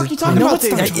the Is fuck it- are you talking I know about, it's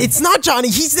not David? Johnny. It's not Johnny.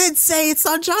 He did say it's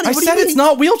not Johnny. I What do said you it's mean?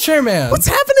 not Wheelchair Man. What's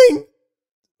happening?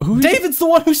 David's the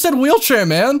one who said Wheelchair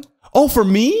Man. Oh, for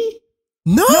me?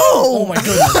 No. Oh my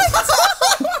goodness.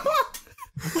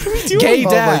 What are we doing? Gay Oh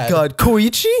dad. my god,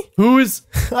 Koichi? Who is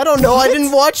I don't know. I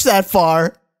didn't watch that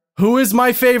far.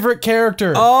 my favorite character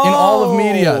in all of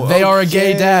media? They are a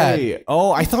gay dad. Okay.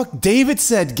 Oh, I thought David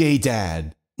said gay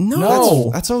dad.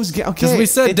 No. That's what I was getting. Okay. 'Cause we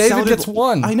said It David sounded- gets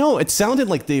one. I know. It sounded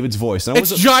like David's voice. And I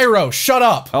It's was Gyro. Shut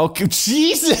up. okay,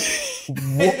 Jesus.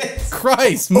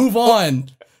 Christ, move on.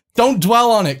 Don't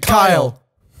dwell on it, Kyle.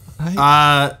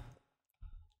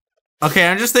 Okay,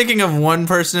 I'm just thinking of one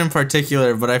person in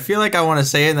particular, but I feel like I want to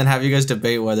say it and then have you guys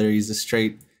debate whether he's a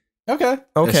straight. Okay.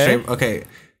 Okay.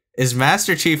 Is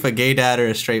Master Chief a gay dad or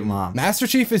a straight mom? Master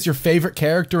Chief is your favorite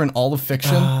character in all of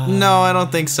fiction? No, I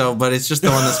don't think so, but it's just the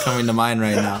one that's coming to mind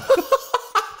right now.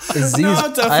 Is he?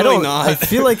 definitely I don't. not. I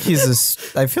feel like he's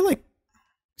a. I feel like.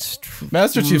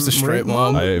 Master Chief's a straight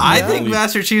mom. I think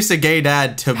Master Chief's a gay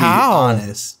dad, to be How?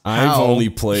 honest. I've How? only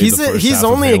played. He's the first he's half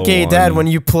of only a Halo gay 1. dad when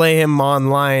you play him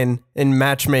online in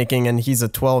matchmaking, and he's a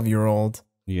 12-year-old.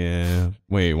 Yeah.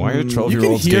 Wait. Why are You can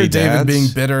 12-year-olds hear gay David dads? being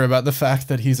bitter about the fact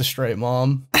that he's a straight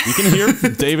mom. You can hear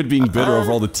David being bitter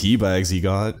over all the tea bags he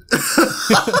got.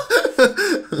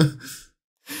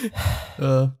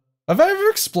 Have I ever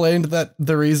explained that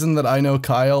the reason that I know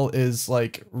Kyle is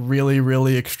like really,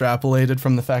 really extrapolated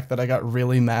from the fact that I got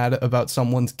really mad about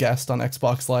someone's guest on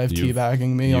Xbox Live You've-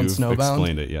 teabagging me on You've Snowbound?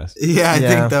 explained it. Yes. Yeah, I Yeah.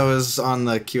 think that was on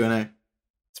the Q&A.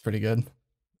 It's pretty good.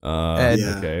 Ed.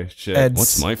 Yeah. Okay. Shit. Ed's-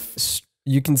 What's my?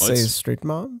 You can say What's- straight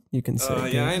mom. You can say. Yeah,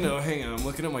 gay. I know. Hang on. I'm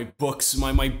looking at my books.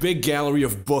 My big gallery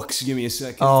of books. Give me a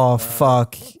second. Oh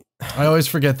fuck! I always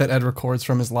forget that Ed records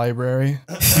from his library.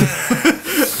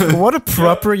 What a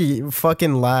proper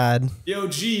fucking lad. Yo,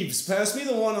 Jeeves, pass me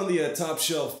the one on the top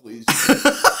shelf, please.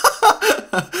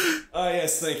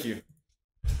 Yes, thank you.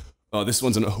 Oh, this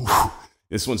one's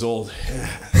this one's old.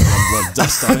 Blood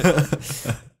dust on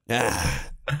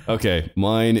it. Okay,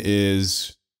 mine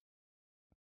is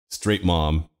straight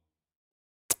mom.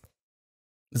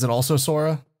 Is it also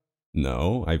Sora?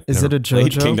 No, I've Is never it a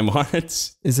played JoJo? Kingdom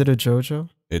Hearts. Is it a JoJo?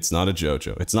 It's not a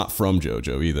JoJo. It's not from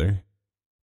JoJo either.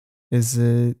 Is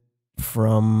it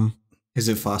from? Is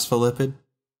it phospholipid?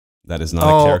 That is not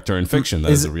a character in fiction.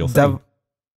 That is it a real thing.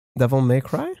 Devil May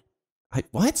Cry?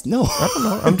 What? No. I don't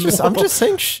know. I'm just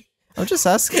saying. I'm just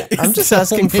asking. I'm just Devil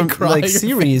asking May from Cry like your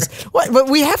series. What? But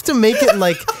we have to make it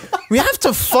like we have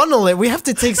to funnel it. We have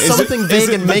to take something vague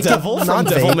and make it from not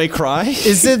Devil vague. May Cry?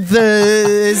 Is it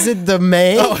the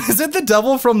May? Oh, is it the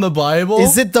devil from the Bible?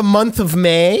 Is it the month of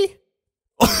May?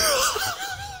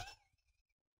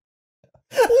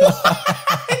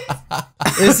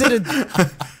 Is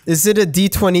it a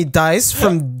D20 dice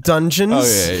from Dungeons? Oh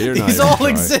yeah, you're not These even all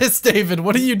trying. exist, David.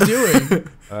 What are you doing?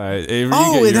 All right, Avery,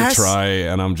 Oh, you it get your has- try,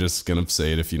 and I'm just gonna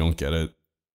say it if you don't get it.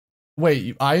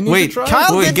 Wait, I need Wait, to try?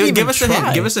 Kyle Wait, didn't give even us a hint.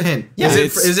 try. Give us a hint. Yeah,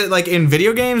 is it like in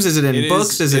video games? Is it in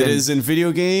books? Is it It in... is in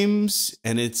video games,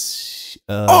 and it's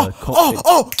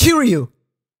Kiryu.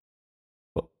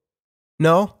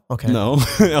 No? Okay. no.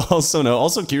 Also no.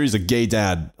 Also, Kiri's a gay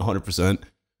dad, 100%.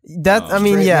 That I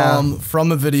mean, Straight yeah. Mom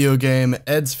from a video game.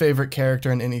 Ed's favorite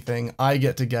character in anything. I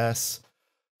get to guess.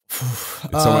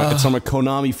 It's from a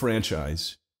Konami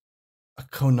franchise. A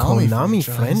Konami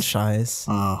franchise.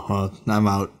 Oh, well, I'm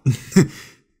out.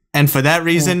 And for that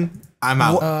reason, I'm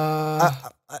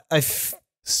out.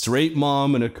 Straight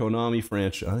Mom in a Konami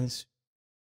franchise.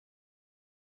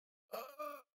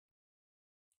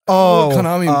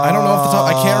 Konami. I don't know off the top.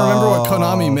 I can't remember what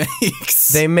Konami makes.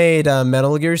 They made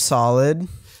Metal Gear Solid.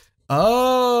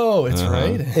 Oh, it's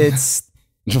right.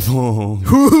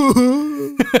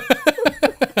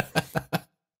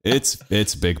 It's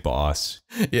it's Big Boss.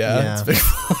 Yeah, it's Big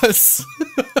Boss.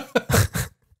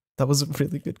 That was a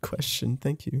really good question.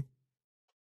 Thank you.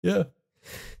 Yeah.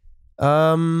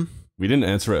 We didn't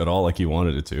answer it at all like you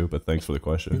wanted it to, but thanks for the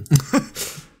question.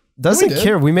 Doesn't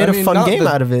care. We made a fun game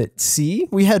not out of it. See?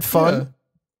 We had fun.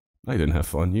 I didn't have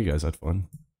fun. You guys had fun.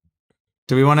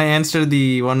 Do we want to answer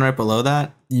the one right below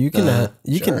that? You can.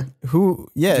 You sure. can. Who?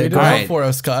 Yeah. Can you do go it ahead. for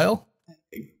us, Kyle?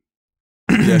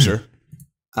 Yeah, sure.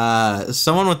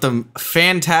 Someone with the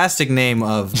fantastic name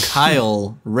of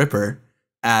Kyle Ripper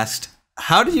asked,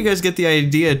 how did you guys get the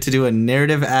idea to do a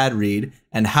narrative ad read,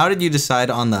 and how did you decide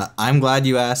on the I'm glad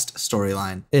you asked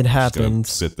storyline? It Gonna happened.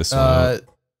 sit this one out.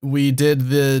 We did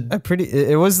the.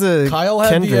 It was the Kyle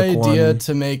had Kendrick the idea one.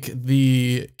 to make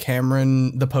the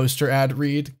poster ad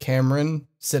read Cameron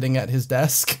sitting at his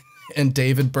desk and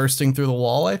David bursting through the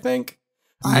wall, I think.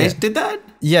 I did that?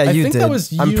 Yeah, I you think did. that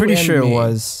was I'm you pretty and sure me. it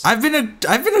was. I've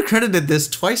been accredited this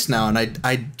twice now, and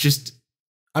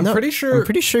I'm pretty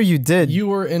sure you did. you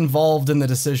were involved in the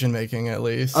decision making at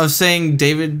least. of saying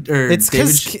David or It's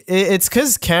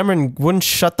because Cameron wouldn't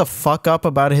shut the fuck up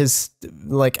about his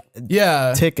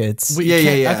tickets.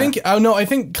 Yeah. I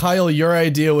think Kyle, your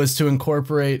idea was to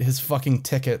incorporate his fucking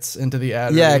tickets into the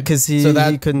ad. Yeah, read. 'cause he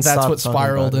couldn't That's stop what talking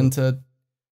spiraled about it. into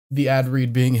the ad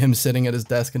read being him sitting at his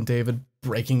desk and David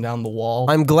breaking down the wall.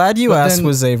 I'm glad you But asked then-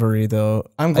 was Avery though.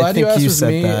 I'm I glad you think asked was said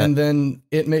me, that. and then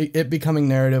it becoming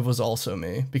narrative was also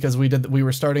me because we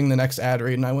were starting the next ad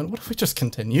read, and I went, what if we just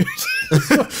continued? What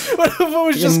if it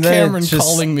was just And then Cameron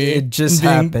calling me? It just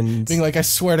happened. Being like, I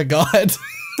swear to God,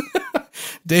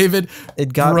 David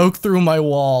got broke through my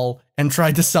wall and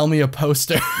tried to sell me a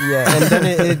poster. Yeah, and then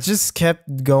it just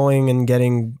kept going and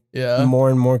getting more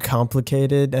and more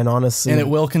complicated, and honestly, and it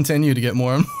will continue to get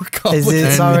more and more complicated.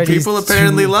 It's already people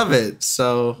apparently love it,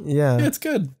 so yeah, it's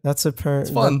good. That's It's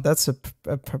fun. That's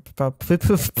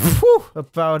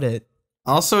about it.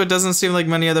 Also, it doesn't seem like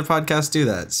many other podcasts do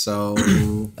that, so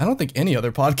I don't think any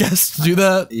other podcasts do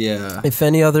that. Yeah. If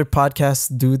any other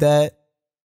podcasts do that,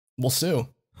 we'll sue.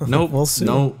 Nope. We'll sue.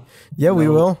 No. Yeah, we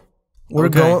will. We're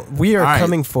Okay. going. We are All right.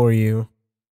 coming for you.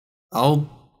 I'll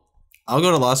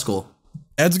go to law school.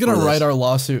 Ed's gonna For this. write our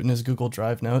lawsuit in his Google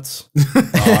Drive notes.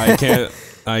 I can't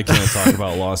talk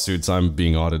about lawsuits. I'm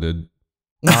being audited.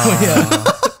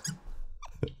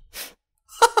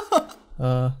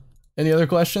 Any other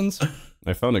questions?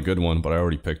 I found a good one, but I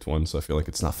already picked one, so I feel like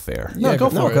it's not fair. Yeah, go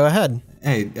for it. Go ahead.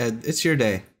 Hey, Ed, it's your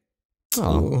day.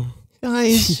 Oh,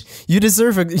 Guys, you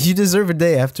deserve a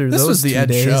day after This those was the 2 Ed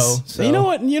days. show. So. you know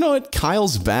what? You know what?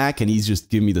 Kyle's back, and he's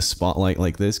just giving me the spotlight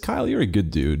like this. Kyle, you're a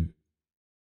good dude.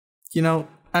 You know,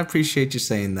 I appreciate you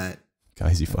saying that.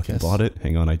 Guys, he fucking bought it.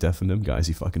 Hang on, I deafened him. Guys,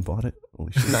 he fucking bought it.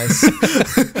 Holy shit. Nice.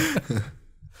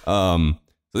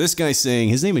 So this guy's saying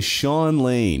his name is Sean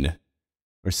Lane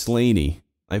or Slaney.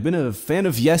 I've been a fan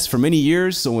of Yes for many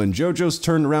years, so when JoJo's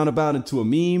turned Roundabout into a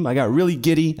meme, I got really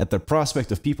giddy at the prospect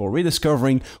of people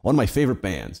rediscovering one of my favorite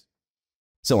bands.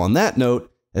 So on that note,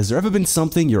 has there ever been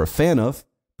something you're a fan of,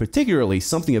 particularly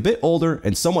something a bit older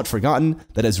and somewhat forgotten,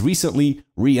 that has recently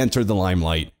re-entered the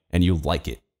limelight and you like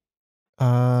it?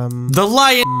 The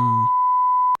Lion.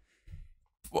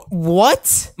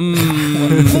 What?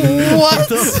 What?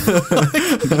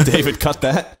 David, cut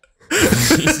that.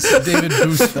 David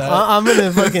boost that. I'm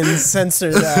gonna fucking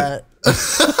censor that.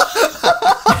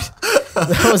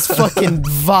 That was fucking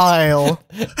vile.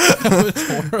 That was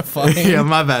horrifying. Yeah,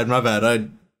 my bad. I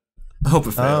hope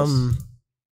it fails.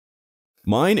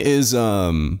 Mine is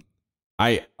oh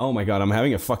my god, I'm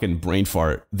having a fucking brain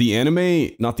fart.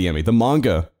 The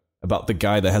manga about the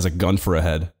guy that has a gun for a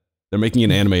head. They're making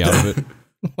an anime out of it.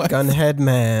 Gunhead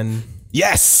Man.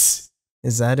 Yes.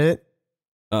 Is that it?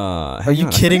 Are you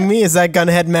kidding me? Is that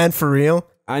Gunhead Man for real?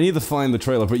 I need to find the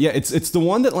trailer, but yeah, it's the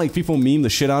one that like people meme the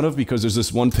shit out of because there's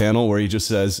this one panel where he just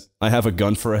says, "I have a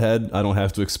gun for a head. I don't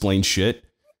have to explain shit."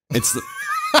 It's the,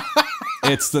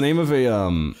 it's the name of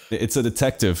a it's a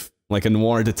detective, like a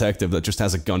noir detective that just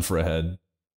has a gun for a head.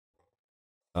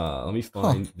 Let me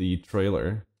find the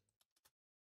trailer.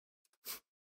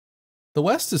 The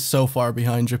West is so far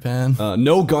behind Japan.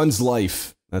 No Guns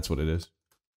Life. That's what it is.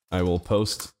 I will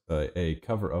post a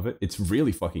cover of it. It's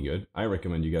really fucking good. I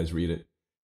recommend you guys read it.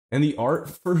 And the art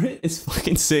for it is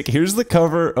fucking sick. Here's the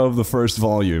cover of the first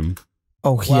volume.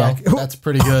 Oh, Wow, yeah. that's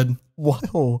pretty good.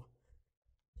 Wow.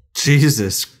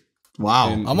 Jesus. Wow.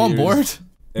 And I'm on board.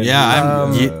 and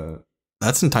Yeah, here's,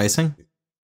 That's enticing.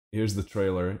 here's the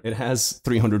trailer. It has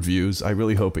 300 views. I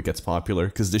really hope it gets popular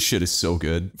because this shit is so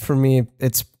good. For me,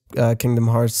 it's Kingdom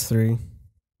Hearts 3.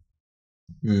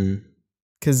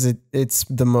 Because it's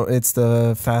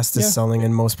the fastest selling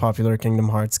and most popular Kingdom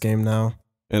Hearts game now.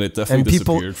 And it definitely And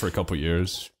people- disappeared for a couple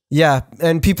years. Yeah,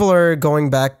 and people are going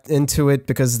back into it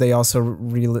because they also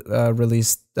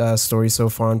released story so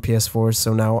far on PS4.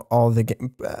 So now all the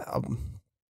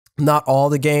not all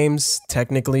the games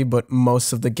technically, but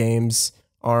most of the games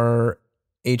are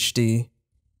HD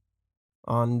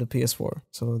on the PS4.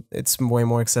 So it's way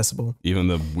more accessible. Even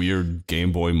the weird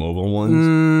Game Boy mobile ones.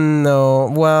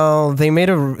 No, well, they made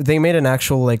an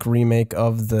actual like remake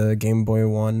of the Game Boy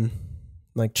one,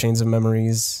 like Chains of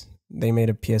Memories. They made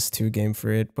a PS2 game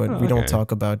for it, but we don't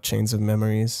talk about Chains of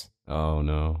Memories. Oh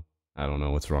no, I don't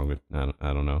know what's wrong with. I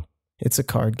don't know. It's a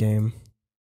card game.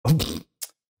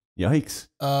 Yikes!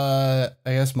 I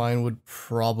guess mine would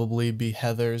probably be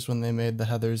Heathers when they made the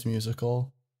Heathers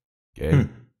musical. Gay.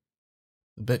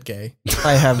 A bit gay.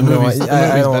 I have The no. movie's- the I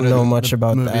movie's don't better know than- much the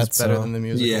about movie's that. better So than the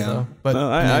musical, Yeah. though. But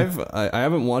No, I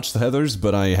haven't watched the Heathers,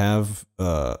 but I have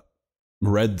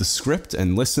read the script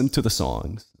and listened to the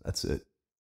songs. That's it.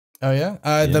 oh yeah,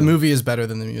 Yeah. the movie is better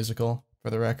than the musical, for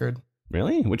the record,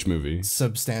 Really? Which movie?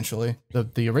 substantially.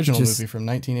 The original Just- movie from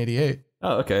 1988.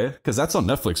 Oh, okay. Because that's on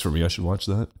Netflix for me. I should watch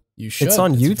that. You should. It's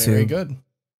on Very YouTube. good.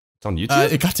 It's on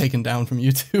YouTube. It got taken down from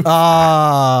YouTube.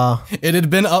 Ah, It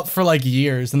had been up for like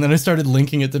years, and then I started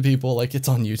linking it to people like it's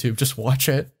on YouTube. Just watch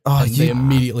it. Oh, and they you-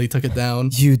 immediately took it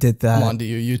down. you did Come that. on to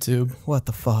you, YouTube. What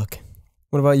the fuck?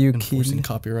 What about you, Enforcing Keaton?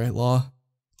 copyright law.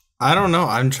 I don't know.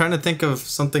 I'm trying to think of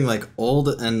something like old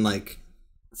and like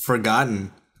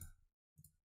forgotten.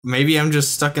 Maybe I'm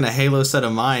just stuck in a Halo set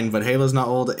of mind, but Halo's not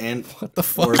old and What the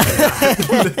fuck? or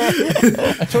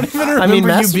I don't even remember I mean, you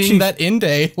Master being Chief- that into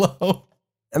Halo.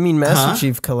 I mean, Master Huh?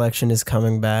 Chief Collection is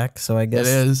coming back, so I guess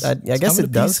is. I It's guess coming it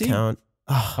to does PC. count.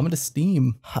 Ah, Coming to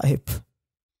Steam. hype.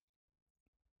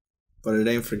 but it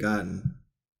ain't forgotten.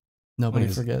 Nobody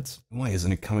What is it? forgets. Why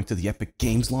isn't it coming to the Epic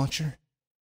Games launcher?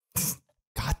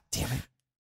 God damn it!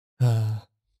 We're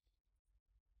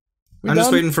I'm just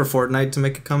done? waiting for Fortnite to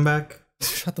make a comeback.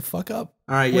 Shut the fuck up.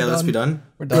 All right, We're yeah, let's be done. done.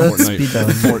 We're done. Let's be done.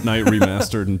 Fortnite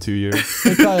remastered in 2 years.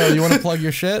 Hey Kyle, you want to plug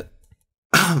your shit?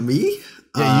 Me?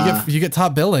 Yeah, you get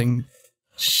top billing.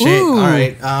 Shit. Ooh. All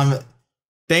right.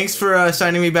 Thanks for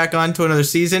signing me back on to another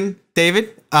season,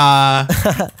 David.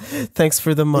 Thanks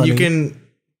for the money. You can,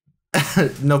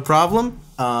 no problem.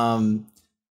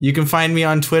 You can find me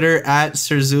on Twitter at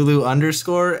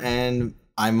SirZulu_, and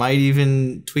I might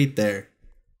even tweet there.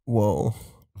 Whoa.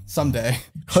 Someday.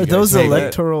 Are those say that?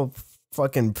 electoral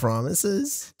fucking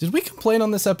promises? Did we complain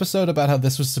on this episode about how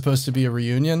this was supposed to be a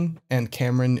reunion and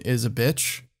Cameron is a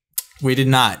bitch? We did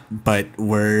not, but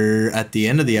we're at the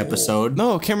end of the episode.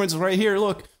 No, Cameron's right here.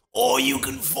 Look. Or you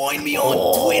can find me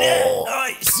on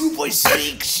Twitter, Super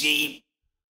Sneak Sheep,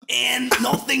 and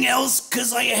nothing else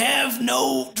because I have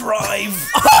no drive.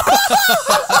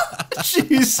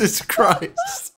 Jesus Christ.